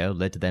Tokyo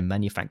led to them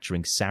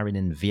manufacturing sarin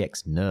and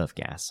VX nerve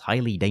gas,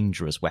 highly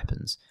dangerous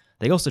weapons.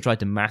 They also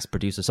tried to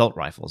mass-produce assault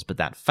rifles, but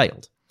that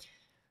failed.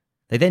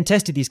 They then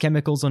tested these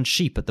chemicals on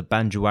sheep at the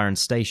Banjuaran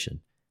station.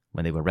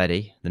 When they were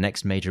ready, the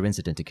next major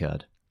incident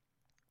occurred.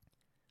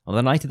 On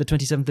the night of the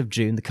 27th of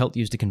June, the cult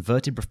used a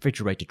converted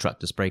refrigerator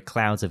truck to spray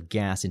clouds of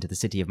gas into the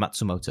city of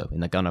Matsumoto in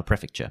Nagano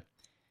Prefecture.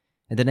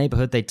 In the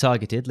neighbourhood they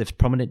targeted lived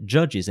prominent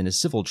judges in a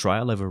civil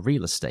trial over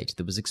real estate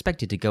that was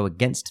expected to go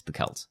against the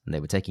cult, and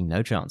they were taking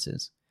no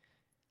chances.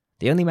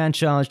 The only man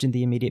charged in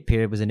the immediate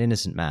period was an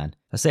innocent man,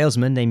 a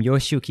salesman named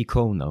Yoshiyuki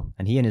Kono,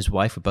 and he and his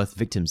wife were both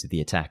victims of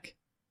the attack.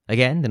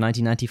 Again, the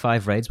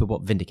 1995 raids were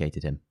what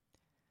vindicated him.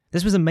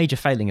 This was a major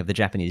failing of the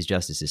Japanese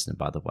justice system,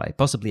 by the way,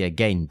 possibly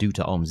again due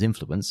to Aum's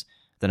influence.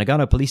 The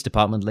Nagano Police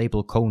Department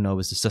labelled Kono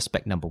as the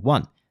suspect number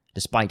 1,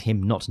 despite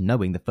him not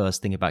knowing the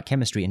first thing about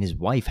chemistry and his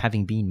wife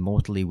having been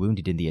mortally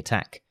wounded in the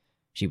attack.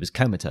 She was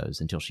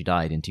comatose until she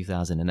died in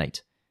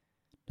 2008.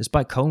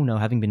 Despite Kono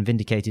having been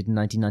vindicated in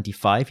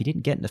 1995, he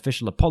didn't get an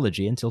official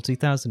apology until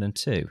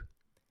 2002.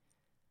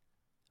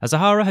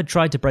 Asahara had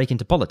tried to break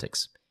into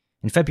politics.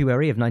 In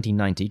February of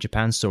 1990,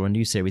 Japan saw a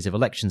new series of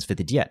elections for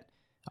the Diet.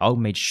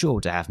 Aum made sure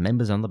to have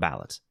members on the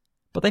ballot.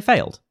 But they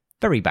failed,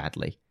 very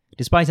badly.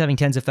 Despite having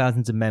tens of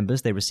thousands of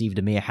members, they received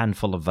a mere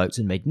handful of votes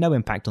and made no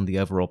impact on the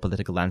overall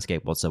political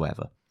landscape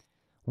whatsoever.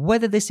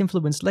 Whether this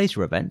influenced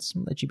later events,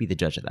 I'll let you be the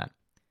judge of that.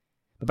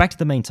 But back to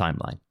the main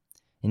timeline.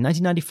 In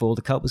 1994,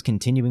 the cult was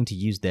continuing to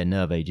use their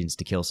nerve agents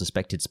to kill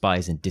suspected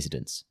spies and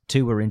dissidents.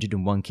 2 were injured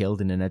and 1 killed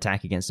in an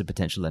attack against a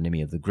potential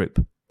enemy of the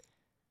group.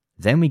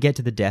 Then we get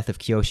to the death of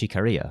Kiyoshi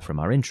Kariya from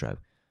our intro.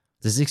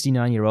 The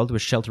 69-year-old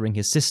was sheltering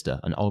his sister,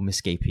 an Aum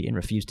escapee, and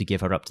refused to give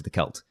her up to the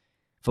cult.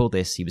 For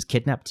this, he was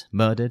kidnapped,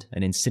 murdered,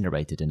 and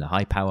incinerated in a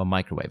high-power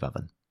microwave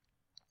oven.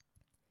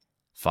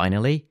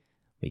 Finally,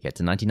 we get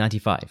to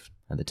 1995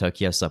 and the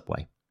Tokyo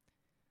subway.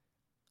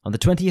 On the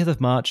 20th of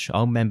March,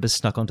 Aum members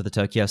snuck onto the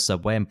Tokyo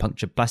subway and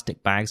punctured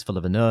plastic bags full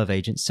of a nerve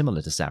agent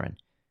similar to sarin.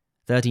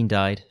 13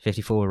 died,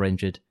 54 were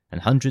injured,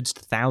 and hundreds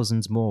to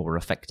thousands more were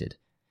affected.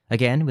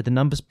 Again, with the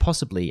numbers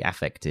possibly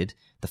affected,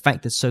 the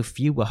fact that so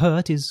few were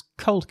hurt is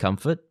cold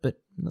comfort,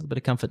 but a little bit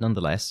of comfort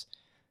nonetheless.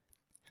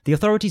 The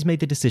authorities made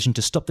the decision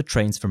to stop the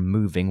trains from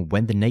moving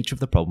when the nature of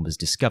the problem was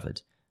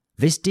discovered.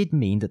 This did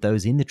mean that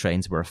those in the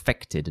trains were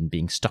affected and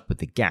being stuck with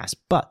the gas,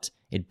 but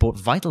it bought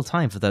vital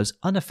time for those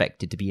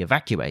unaffected to be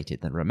evacuated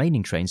and the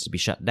remaining trains to be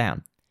shut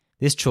down.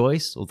 This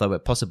choice, although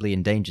it possibly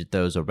endangered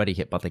those already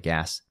hit by the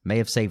gas, may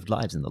have saved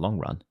lives in the long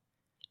run.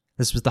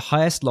 This was the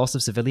highest loss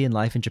of civilian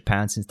life in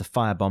Japan since the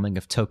firebombing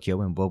of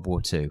Tokyo in World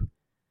War II.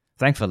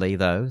 Thankfully,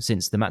 though,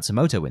 since the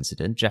Matsumoto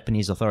incident,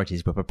 Japanese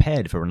authorities were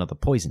prepared for another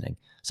poisoning,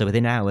 so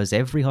within hours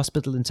every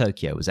hospital in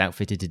Tokyo was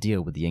outfitted to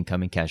deal with the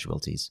incoming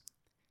casualties.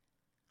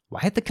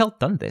 Why had the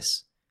cult done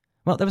this?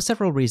 Well, there were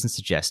several reasons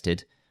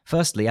suggested.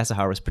 Firstly,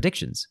 Asahara's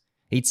predictions.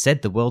 He'd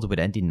said the world would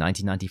end in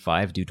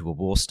 1995 due to a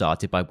war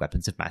started by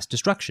weapons of mass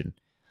destruction.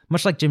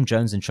 Much like Jim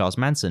Jones and Charles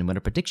Manson, when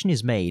a prediction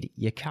is made,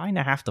 you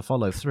kinda have to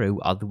follow through,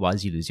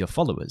 otherwise you lose your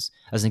followers.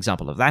 As an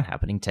example of that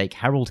happening, take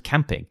Harold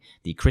Camping,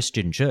 the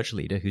Christian church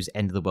leader whose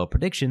end-of-the-world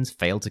predictions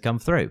failed to come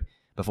through.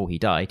 Before he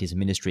died, his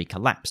ministry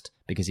collapsed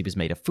because he was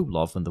made a fool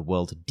of and the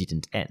world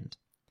didn't end.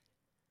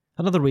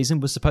 Another reason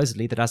was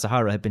supposedly that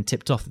Asahara had been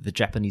tipped off that the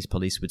Japanese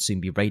police would soon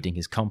be raiding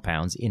his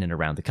compounds in and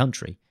around the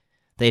country.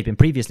 They had been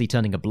previously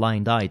turning a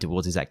blind eye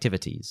towards his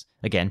activities,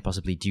 again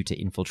possibly due to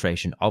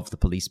infiltration of the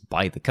police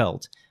by the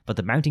cult, but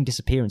the mounting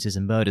disappearances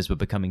and murders were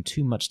becoming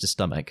too much to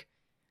stomach.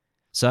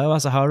 So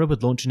Asahara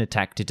would launch an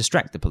attack to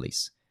distract the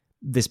police.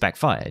 This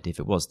backfired, if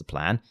it was the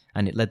plan,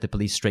 and it led the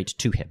police straight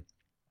to him.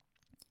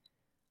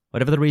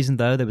 Whatever the reason,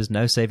 though, there was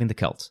no saving the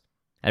cult.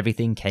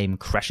 Everything came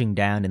crashing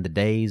down in the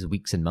days,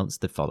 weeks, and months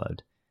that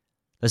followed.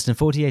 Less than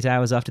 48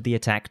 hours after the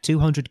attack,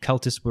 200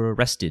 cultists were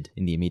arrested.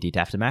 In the immediate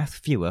aftermath,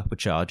 fewer were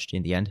charged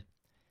in the end.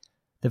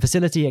 The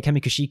facility at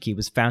Kamikushiki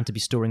was found to be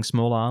storing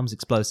small arms,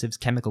 explosives,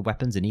 chemical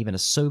weapons, and even a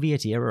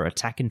Soviet-era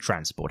attack and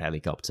transport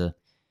helicopter.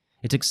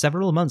 It took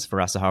several months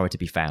for Asahara to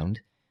be found.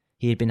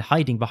 He had been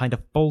hiding behind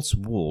a false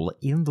wall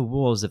in the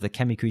walls of the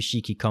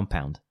Kamikushiki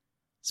compound.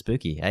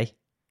 Spooky, eh?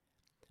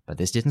 But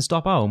this didn't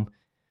stop home.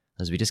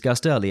 As we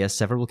discussed earlier,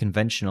 several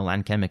conventional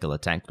and chemical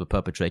attacks were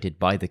perpetrated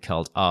by the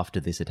cult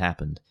after this had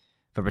happened.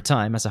 For a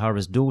time,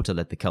 Asahara's daughter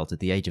led the cult at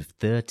the age of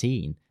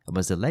 13, and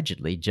was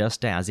allegedly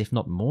just as, if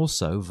not more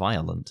so,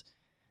 violent.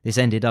 This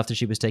ended after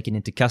she was taken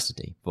into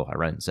custody, for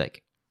her own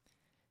sake.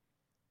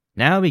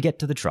 Now we get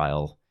to the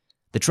trial.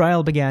 The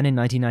trial began in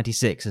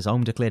 1996 as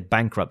Aum declared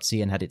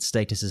bankruptcy and had its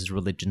status as a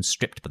religion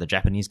stripped by the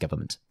Japanese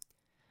government.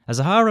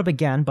 Asahara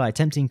began by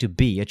attempting to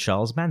be a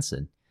Charles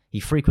Manson. He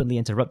frequently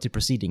interrupted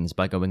proceedings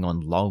by going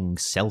on long,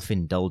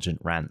 self-indulgent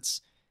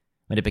rants.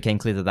 When it became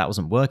clear that that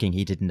wasn't working,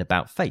 he did an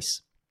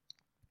about-face.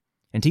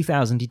 In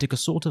 2000, he took a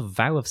sort of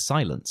vow of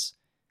silence.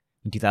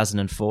 In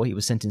 2004, he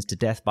was sentenced to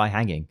death by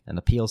hanging, and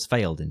appeals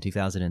failed in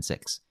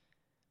 2006.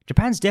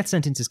 Japan's death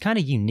sentence is kind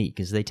of unique,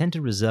 as they tend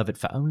to reserve it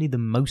for only the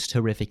most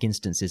horrific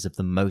instances of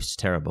the most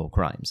terrible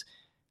crimes.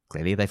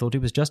 Clearly, they thought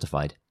it was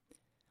justified.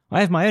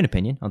 I have my own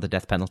opinion on the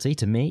death penalty.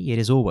 To me, it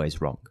is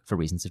always wrong, for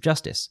reasons of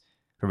justice.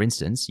 For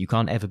instance, you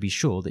can't ever be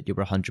sure that you're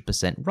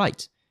 100%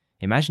 right.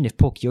 Imagine if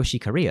poor Kiyoshi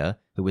Kariya,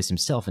 who was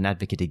himself an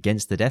advocate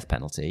against the death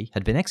penalty,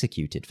 had been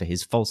executed for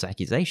his false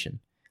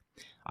accusation.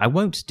 I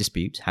won't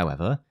dispute,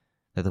 however,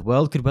 that the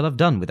world could well have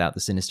done without the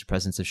sinister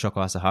presence of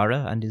Shoko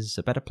Asahara, and is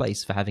a better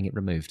place for having it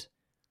removed.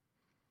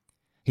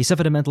 He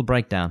suffered a mental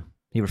breakdown.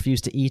 He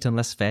refused to eat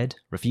unless fed,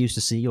 refused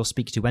to see or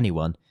speak to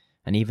anyone,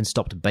 and even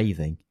stopped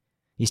bathing.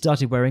 He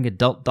started wearing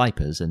adult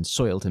diapers and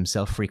soiled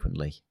himself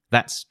frequently.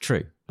 That's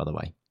true, by the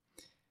way.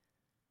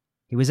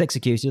 He was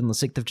executed on the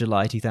 6th of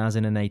July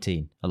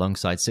 2018,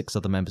 alongside 6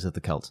 other members of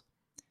the cult.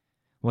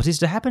 What is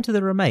to happen to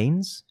the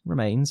remains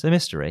remains a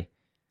mystery.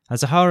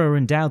 Asahara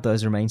endowed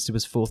those remains to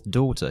his 4th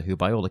daughter, who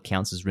by all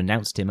accounts has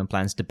renounced him and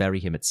plans to bury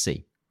him at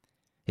sea.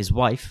 His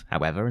wife,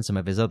 however, and some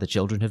of his other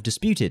children have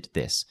disputed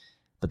this,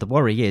 but the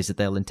worry is that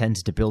they'll intend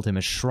to build him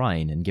a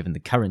shrine, and given the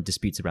current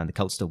disputes around the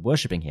cult still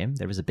worshipping him,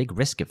 there is a big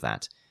risk of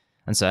that.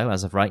 And so,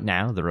 as of right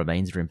now, the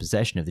remains are in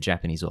possession of the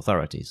Japanese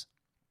authorities.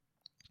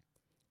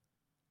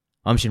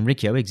 Aum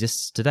Shinrikyo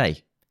exists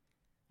today.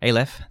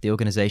 Aleph, the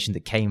organization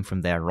that came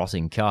from their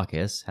rotting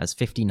carcass, has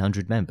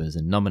 1,500 members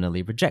and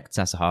nominally rejects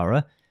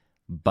Asahara,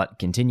 but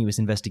continuous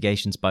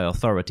investigations by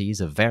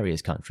authorities of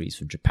various countries,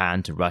 from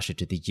Japan to Russia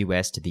to the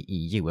US to the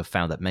EU, have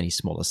found that many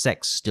smaller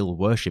sects still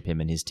worship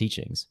him and his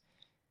teachings.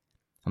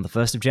 On the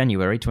 1st of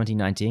January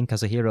 2019,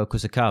 Kazuhiro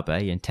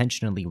Kusakabe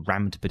intentionally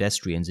rammed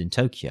pedestrians in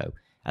Tokyo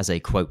as a,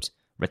 quote,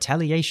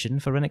 retaliation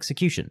for an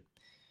execution.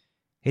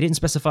 He didn't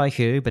specify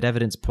who, but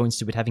evidence points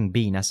to it having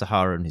been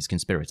Asahara and his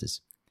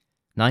conspirators.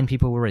 9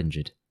 people were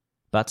injured,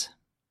 but,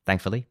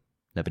 thankfully,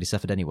 nobody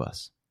suffered any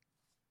worse.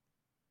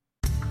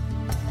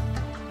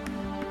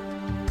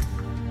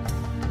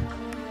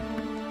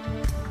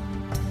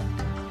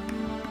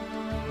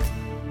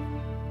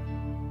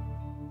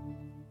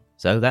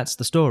 So that's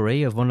the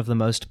story of one of the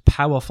most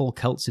powerful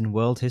cults in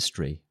world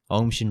history,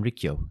 Aum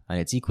Shinrikyo, and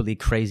its equally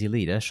crazy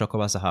leader,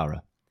 Shoko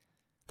Asahara.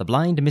 The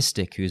blind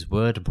mystic whose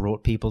word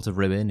brought people to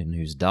ruin and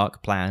whose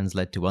dark plans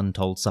led to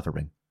untold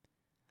suffering.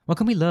 What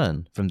can we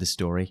learn from this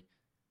story?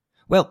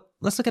 Well,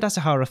 let's look at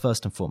Asahara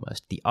first and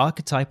foremost. The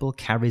archetypal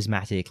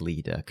charismatic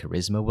leader.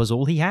 Charisma was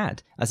all he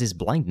had, as his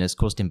blindness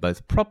caused him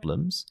both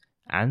problems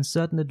and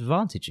certain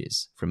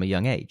advantages from a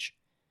young age.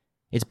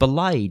 It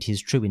belied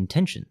his true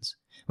intentions.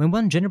 When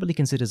one generally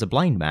considers a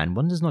blind man,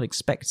 one does not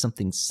expect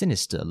something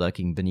sinister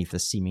lurking beneath a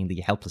seemingly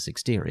helpless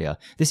exterior.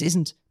 This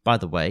isn't, by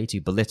the way, to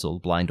belittle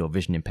blind or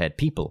vision-impaired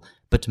people,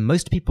 but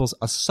most people's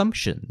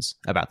assumptions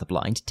about the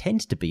blind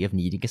tend to be of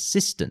needing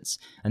assistance,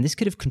 and this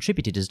could have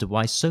contributed as to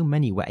why so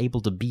many were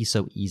able to be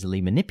so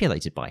easily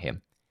manipulated by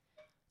him.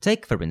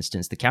 Take, for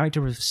instance, the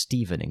character of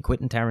Steven in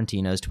Quentin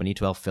Tarantino's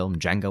 2012 film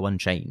Django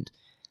Unchained.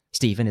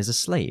 Stephen is a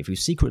slave who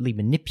secretly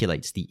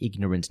manipulates the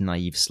ignorant,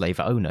 naive slave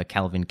owner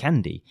Calvin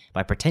Candie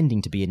by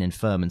pretending to be an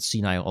infirm and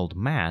senile old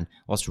man,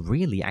 whilst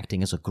really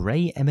acting as a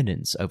grey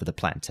eminence over the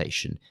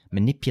plantation,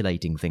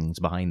 manipulating things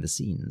behind the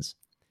scenes.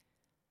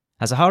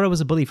 Asahara was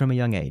a bully from a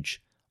young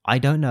age. I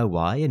don't know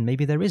why, and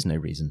maybe there is no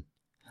reason.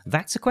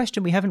 That's a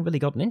question we haven't really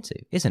gotten into,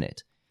 isn't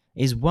it?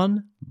 Is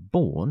one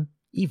born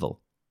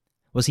evil?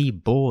 Was he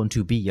born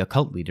to be a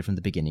cult leader from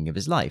the beginning of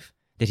his life?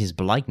 Did his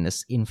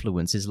blindness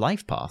influence his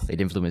life path?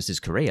 It influenced his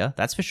career,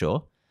 that's for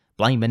sure.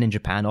 Blind men in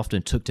Japan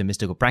often took to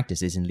mystical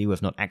practices in lieu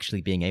of not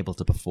actually being able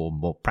to perform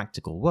more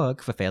practical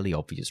work for fairly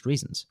obvious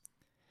reasons.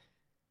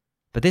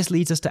 But this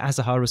leads us to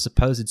Asahara's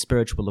supposed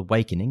spiritual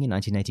awakening in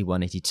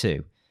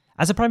 1981-82.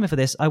 As a primer for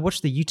this, I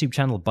watched the YouTube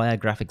channel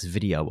Biographics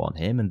video on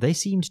him, and they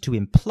seemed to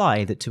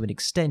imply that to an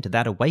extent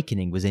that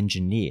awakening was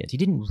engineered. He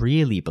didn't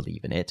really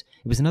believe in it.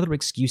 It was another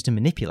excuse to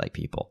manipulate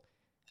people.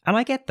 And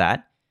I get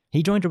that.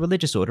 He joined a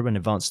religious order and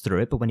advanced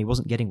through it, but when he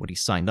wasn't getting what he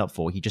signed up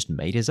for, he just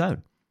made his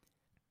own.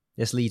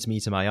 This leads me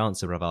to my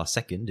answer of our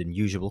second and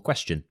usual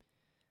question.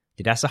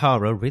 Did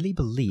Asahara really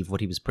believe what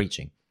he was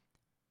preaching?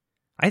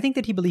 I think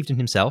that he believed in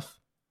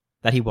himself,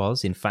 that he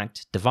was, in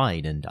fact,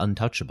 divine and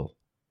untouchable.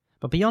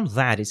 But beyond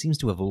that, it seems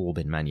to have all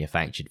been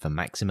manufactured for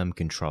maximum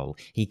control.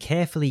 He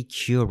carefully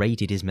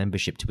curated his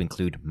membership to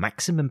include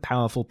maximum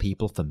powerful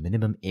people for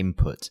minimum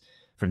input.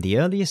 From the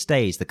earliest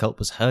days, the cult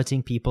was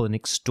hurting people and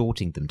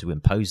extorting them to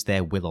impose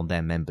their will on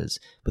their members,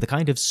 with a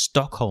kind of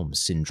Stockholm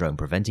syndrome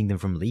preventing them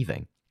from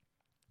leaving.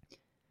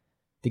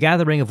 The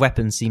gathering of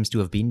weapons seems to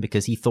have been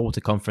because he thought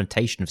a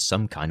confrontation of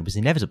some kind was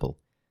inevitable.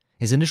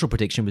 His initial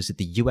prediction was that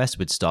the US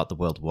would start the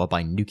World War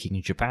by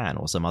nuking Japan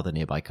or some other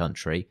nearby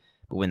country,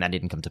 but when that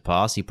didn't come to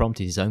pass, he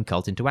prompted his own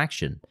cult into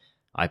action.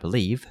 I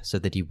believe, so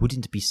that he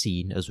wouldn't be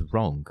seen as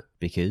wrong,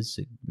 because,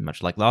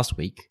 much like last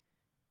week,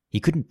 he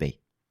couldn't be.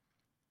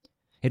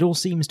 It all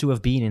seems to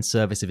have been in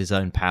service of his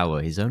own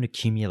power, his own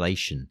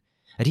accumulation.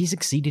 Had he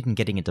succeeded in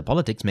getting into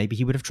politics, maybe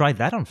he would have tried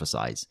that on for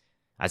size.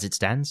 As it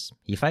stands,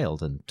 he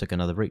failed and took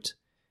another route.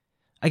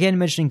 Again,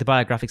 mentioning the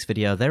Biographics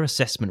video, their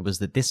assessment was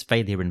that this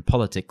failure in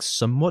politics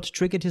somewhat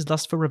triggered his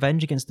lust for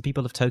revenge against the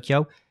people of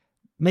Tokyo.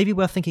 Maybe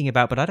worth thinking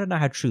about, but I don't know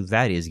how true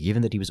that is,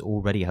 given that he was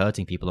already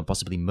hurting people and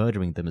possibly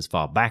murdering them as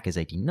far back as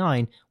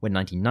 89, when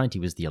 1990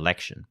 was the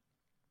election.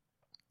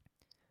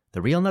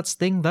 The real nuts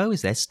thing, though,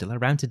 is they're still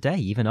around today,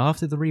 even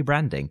after the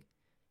rebranding.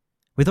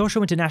 With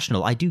Osho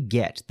International, I do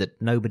get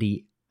that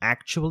nobody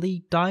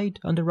actually died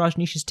under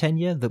Rajneesh's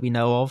tenure that we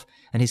know of,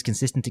 and his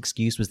consistent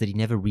excuse was that he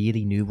never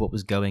really knew what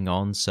was going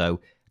on, so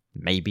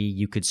maybe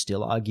you could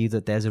still argue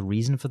that there's a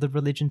reason for the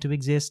religion to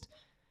exist.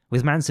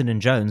 With Manson and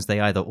Jones,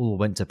 they either all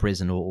went to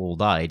prison or all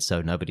died,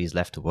 so nobody's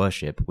left to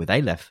worship. With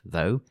Aleph,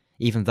 though,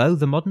 even though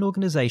the modern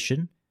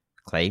organization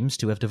claims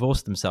to have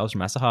divorced themselves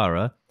from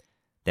Asahara,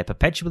 they're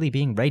perpetually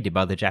being raided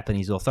by the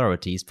Japanese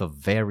authorities for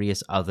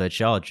various other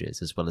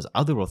charges, as well as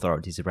other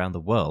authorities around the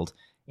world,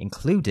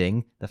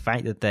 including the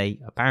fact that they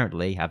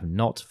apparently have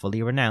not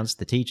fully renounced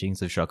the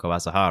teachings of Shoko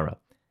Asahara,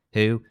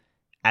 who,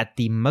 at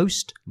the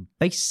most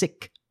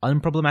basic,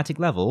 unproblematic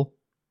level,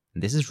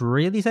 and this is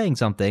really saying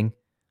something,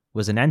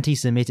 was an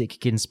anti-Semitic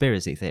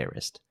conspiracy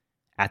theorist.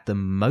 At the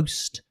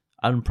most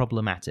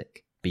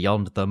unproblematic,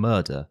 beyond the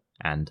murder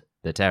and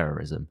the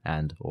terrorism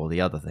and all the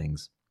other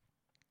things.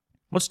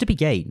 What's to be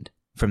gained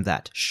from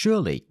that?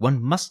 Surely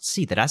one must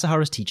see that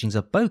Asahara's teachings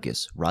are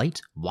bogus,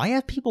 right? Why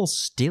are people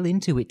still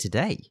into it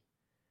today?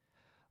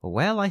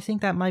 Well, I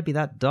think that might be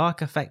that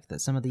dark effect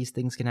that some of these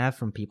things can have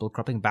from people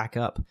cropping back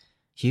up.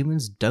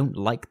 Humans don't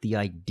like the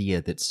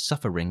idea that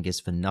suffering is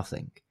for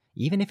nothing,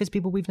 even if it's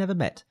people we've never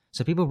met.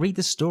 So people read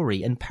the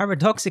story and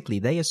paradoxically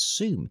they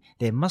assume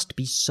there must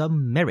be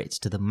some merit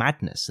to the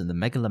madness and the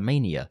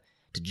megalomania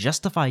to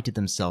justify to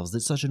themselves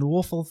that such an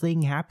awful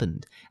thing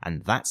happened.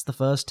 And that's the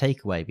first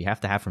takeaway we have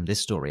to have from this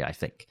story, I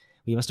think.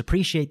 We must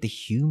appreciate the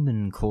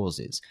human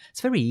causes. It's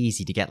very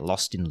easy to get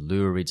lost in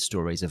lurid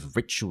stories of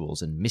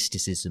rituals and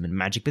mysticism and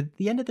magic, but at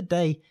the end of the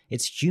day,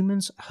 it's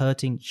humans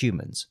hurting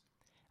humans.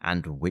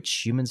 And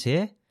which humans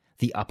here?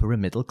 The upper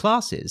and middle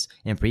classes.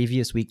 In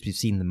previous weeks, we've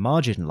seen the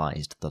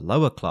marginalized, the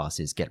lower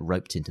classes get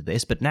roped into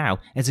this, but now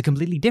it's a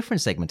completely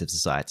different segment of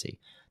society.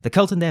 The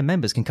cult and their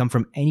members can come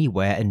from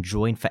anywhere and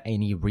join for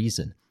any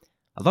reason.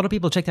 A lot of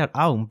people checked out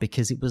Aum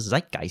because it was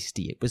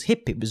zeitgeisty, it was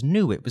hip, it was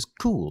new, it was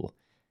cool.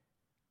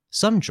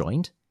 Some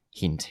joined,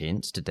 hint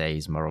hint,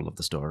 today's moral of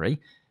the story,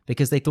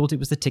 because they thought it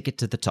was the ticket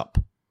to the top.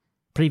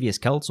 Previous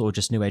cults or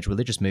just New Age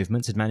religious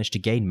movements had managed to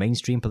gain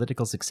mainstream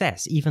political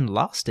success, even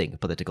lasting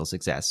political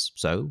success,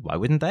 so why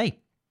wouldn't they?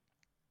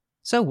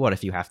 So what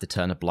if you have to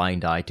turn a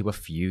blind eye to a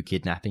few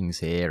kidnappings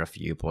here, a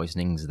few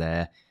poisonings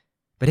there?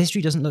 But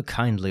history doesn't look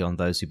kindly on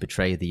those who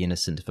betray the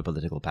innocent for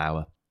political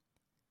power.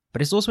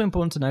 But it's also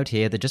important to note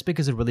here that just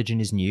because a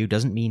religion is new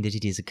doesn't mean that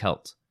it is a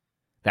cult.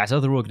 That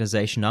other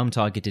organization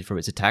targeted for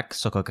its attack,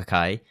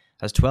 Sokokakai,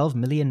 has 12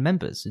 million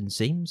members and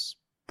seems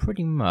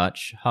pretty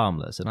much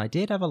harmless, and I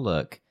did have a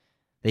look.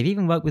 They've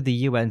even worked with the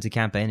UN to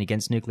campaign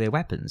against nuclear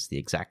weapons, the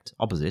exact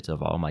opposite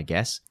of Aum, I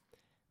guess.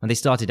 When they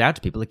started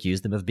out, people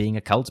accused them of being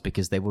a cult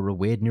because they were a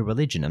weird new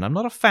religion, and I'm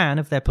not a fan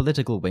of their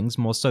political wing's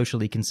more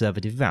socially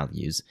conservative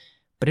values,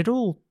 but it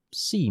all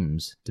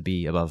seems to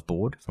be above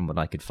board from what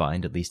I could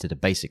find, at least at a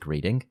basic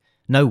reading.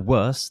 No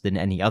worse than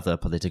any other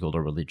political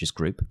or religious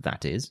group,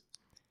 that is.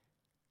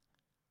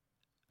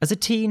 As a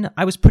teen,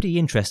 I was pretty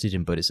interested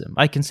in Buddhism.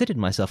 I considered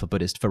myself a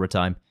Buddhist for a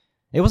time.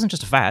 It wasn't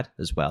just a fad,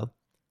 as well.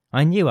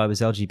 I knew I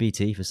was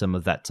LGBT for some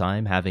of that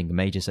time, having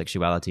major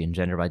sexuality and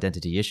gender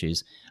identity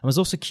issues, and was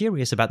also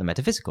curious about the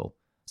metaphysical,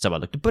 so I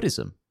looked at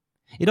Buddhism.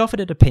 It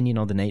offered an opinion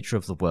on the nature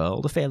of the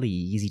world, a fairly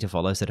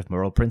easy-to-follow set of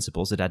moral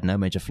principles that had no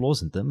major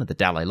flaws in them, and the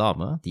Dalai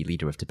Lama, the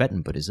leader of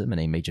Tibetan Buddhism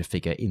and a major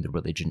figure in the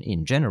religion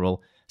in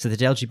general, said that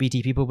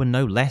LGBT people were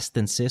no less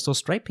than cis or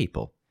straight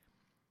people.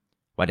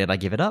 Why did I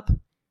give it up?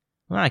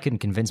 Well, I couldn't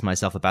convince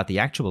myself about the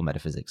actual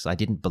metaphysics. I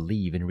didn't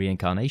believe in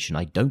reincarnation.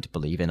 I don't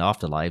believe in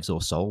afterlives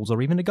or souls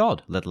or even a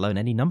god, let alone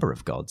any number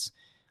of gods.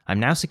 I'm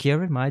now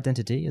secure in my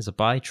identity as a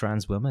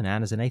bi-trans woman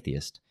and as an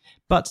atheist.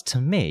 But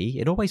to me,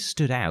 it always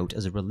stood out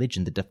as a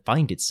religion that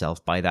defined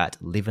itself by that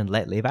live and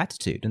let live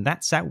attitude, and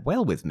that sat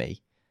well with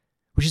me.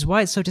 Which is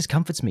why it so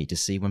discomforts me to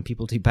see when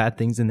people do bad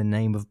things in the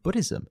name of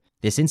Buddhism.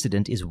 This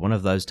incident is one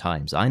of those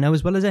times. I know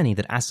as well as any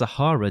that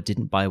Asahara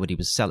didn't buy what he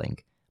was selling,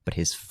 but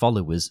his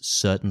followers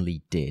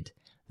certainly did.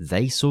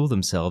 They saw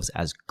themselves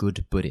as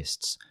good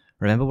Buddhists.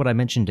 Remember what I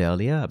mentioned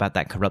earlier about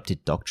that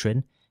corrupted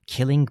doctrine?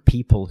 Killing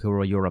people who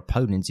are your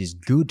opponents is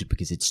good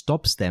because it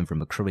stops them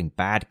from accruing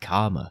bad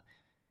karma.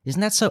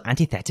 Isn't that so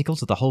antithetical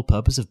to the whole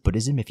purpose of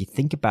Buddhism if you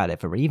think about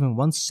it for even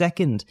 1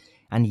 second?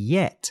 And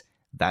yet,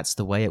 that's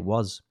the way it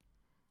was.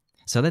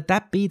 So let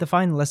that be the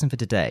final lesson for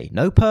today.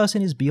 No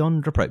person is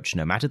beyond reproach,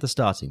 no matter the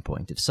starting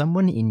point. If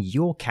someone in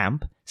your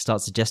camp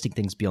starts suggesting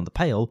things beyond the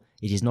pale,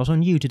 it is not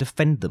on you to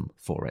defend them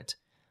for it.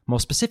 More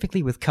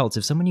specifically with cults,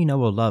 if someone you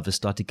know or love has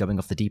started going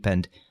off the deep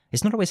end,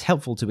 it's not always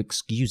helpful to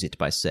excuse it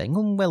by saying,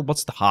 oh, well,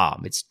 what's the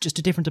harm? It's just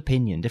a different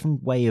opinion,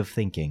 different way of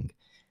thinking.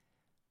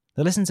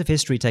 The lessons of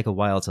history take a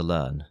while to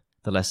learn.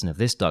 The lesson of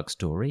this dark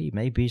story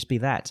may just be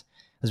that.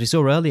 As we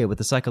saw earlier with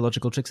the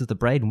psychological tricks of the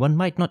brain, one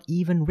might not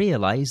even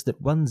realize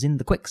that one's in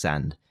the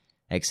quicksand.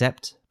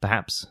 Except,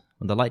 perhaps,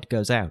 when the light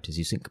goes out as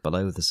you sink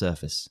below the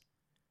surface.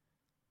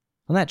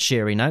 On that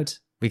cheery note,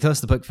 we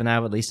close the book for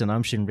now, at least, on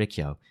Aum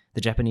Shinrikyo,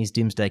 the Japanese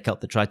doomsday cult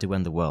that tried to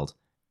end the world.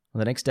 On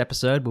the next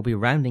episode, we'll be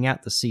rounding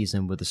out the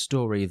season with a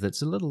story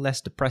that's a little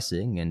less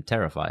depressing and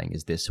terrifying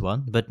as this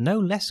one, but no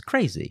less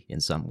crazy in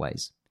some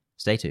ways.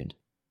 Stay tuned.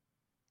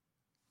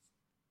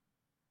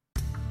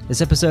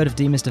 This episode of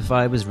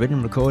Demystified was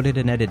written, recorded,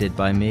 and edited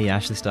by me,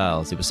 Ashley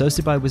Styles. It was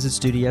hosted by Wizard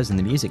Studios, and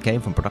the music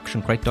came from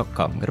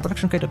ProductionCrate.com. Go to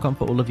ProductionCrate.com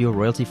for all of your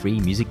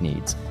royalty-free music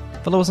needs.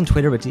 Follow us on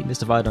Twitter at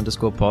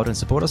Demystified_pod and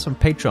support us on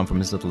Patreon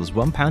from as little as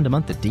 £1 a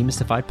month at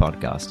Demystified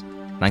Podcast.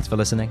 Thanks for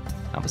listening,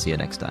 and we'll see you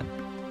next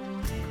time.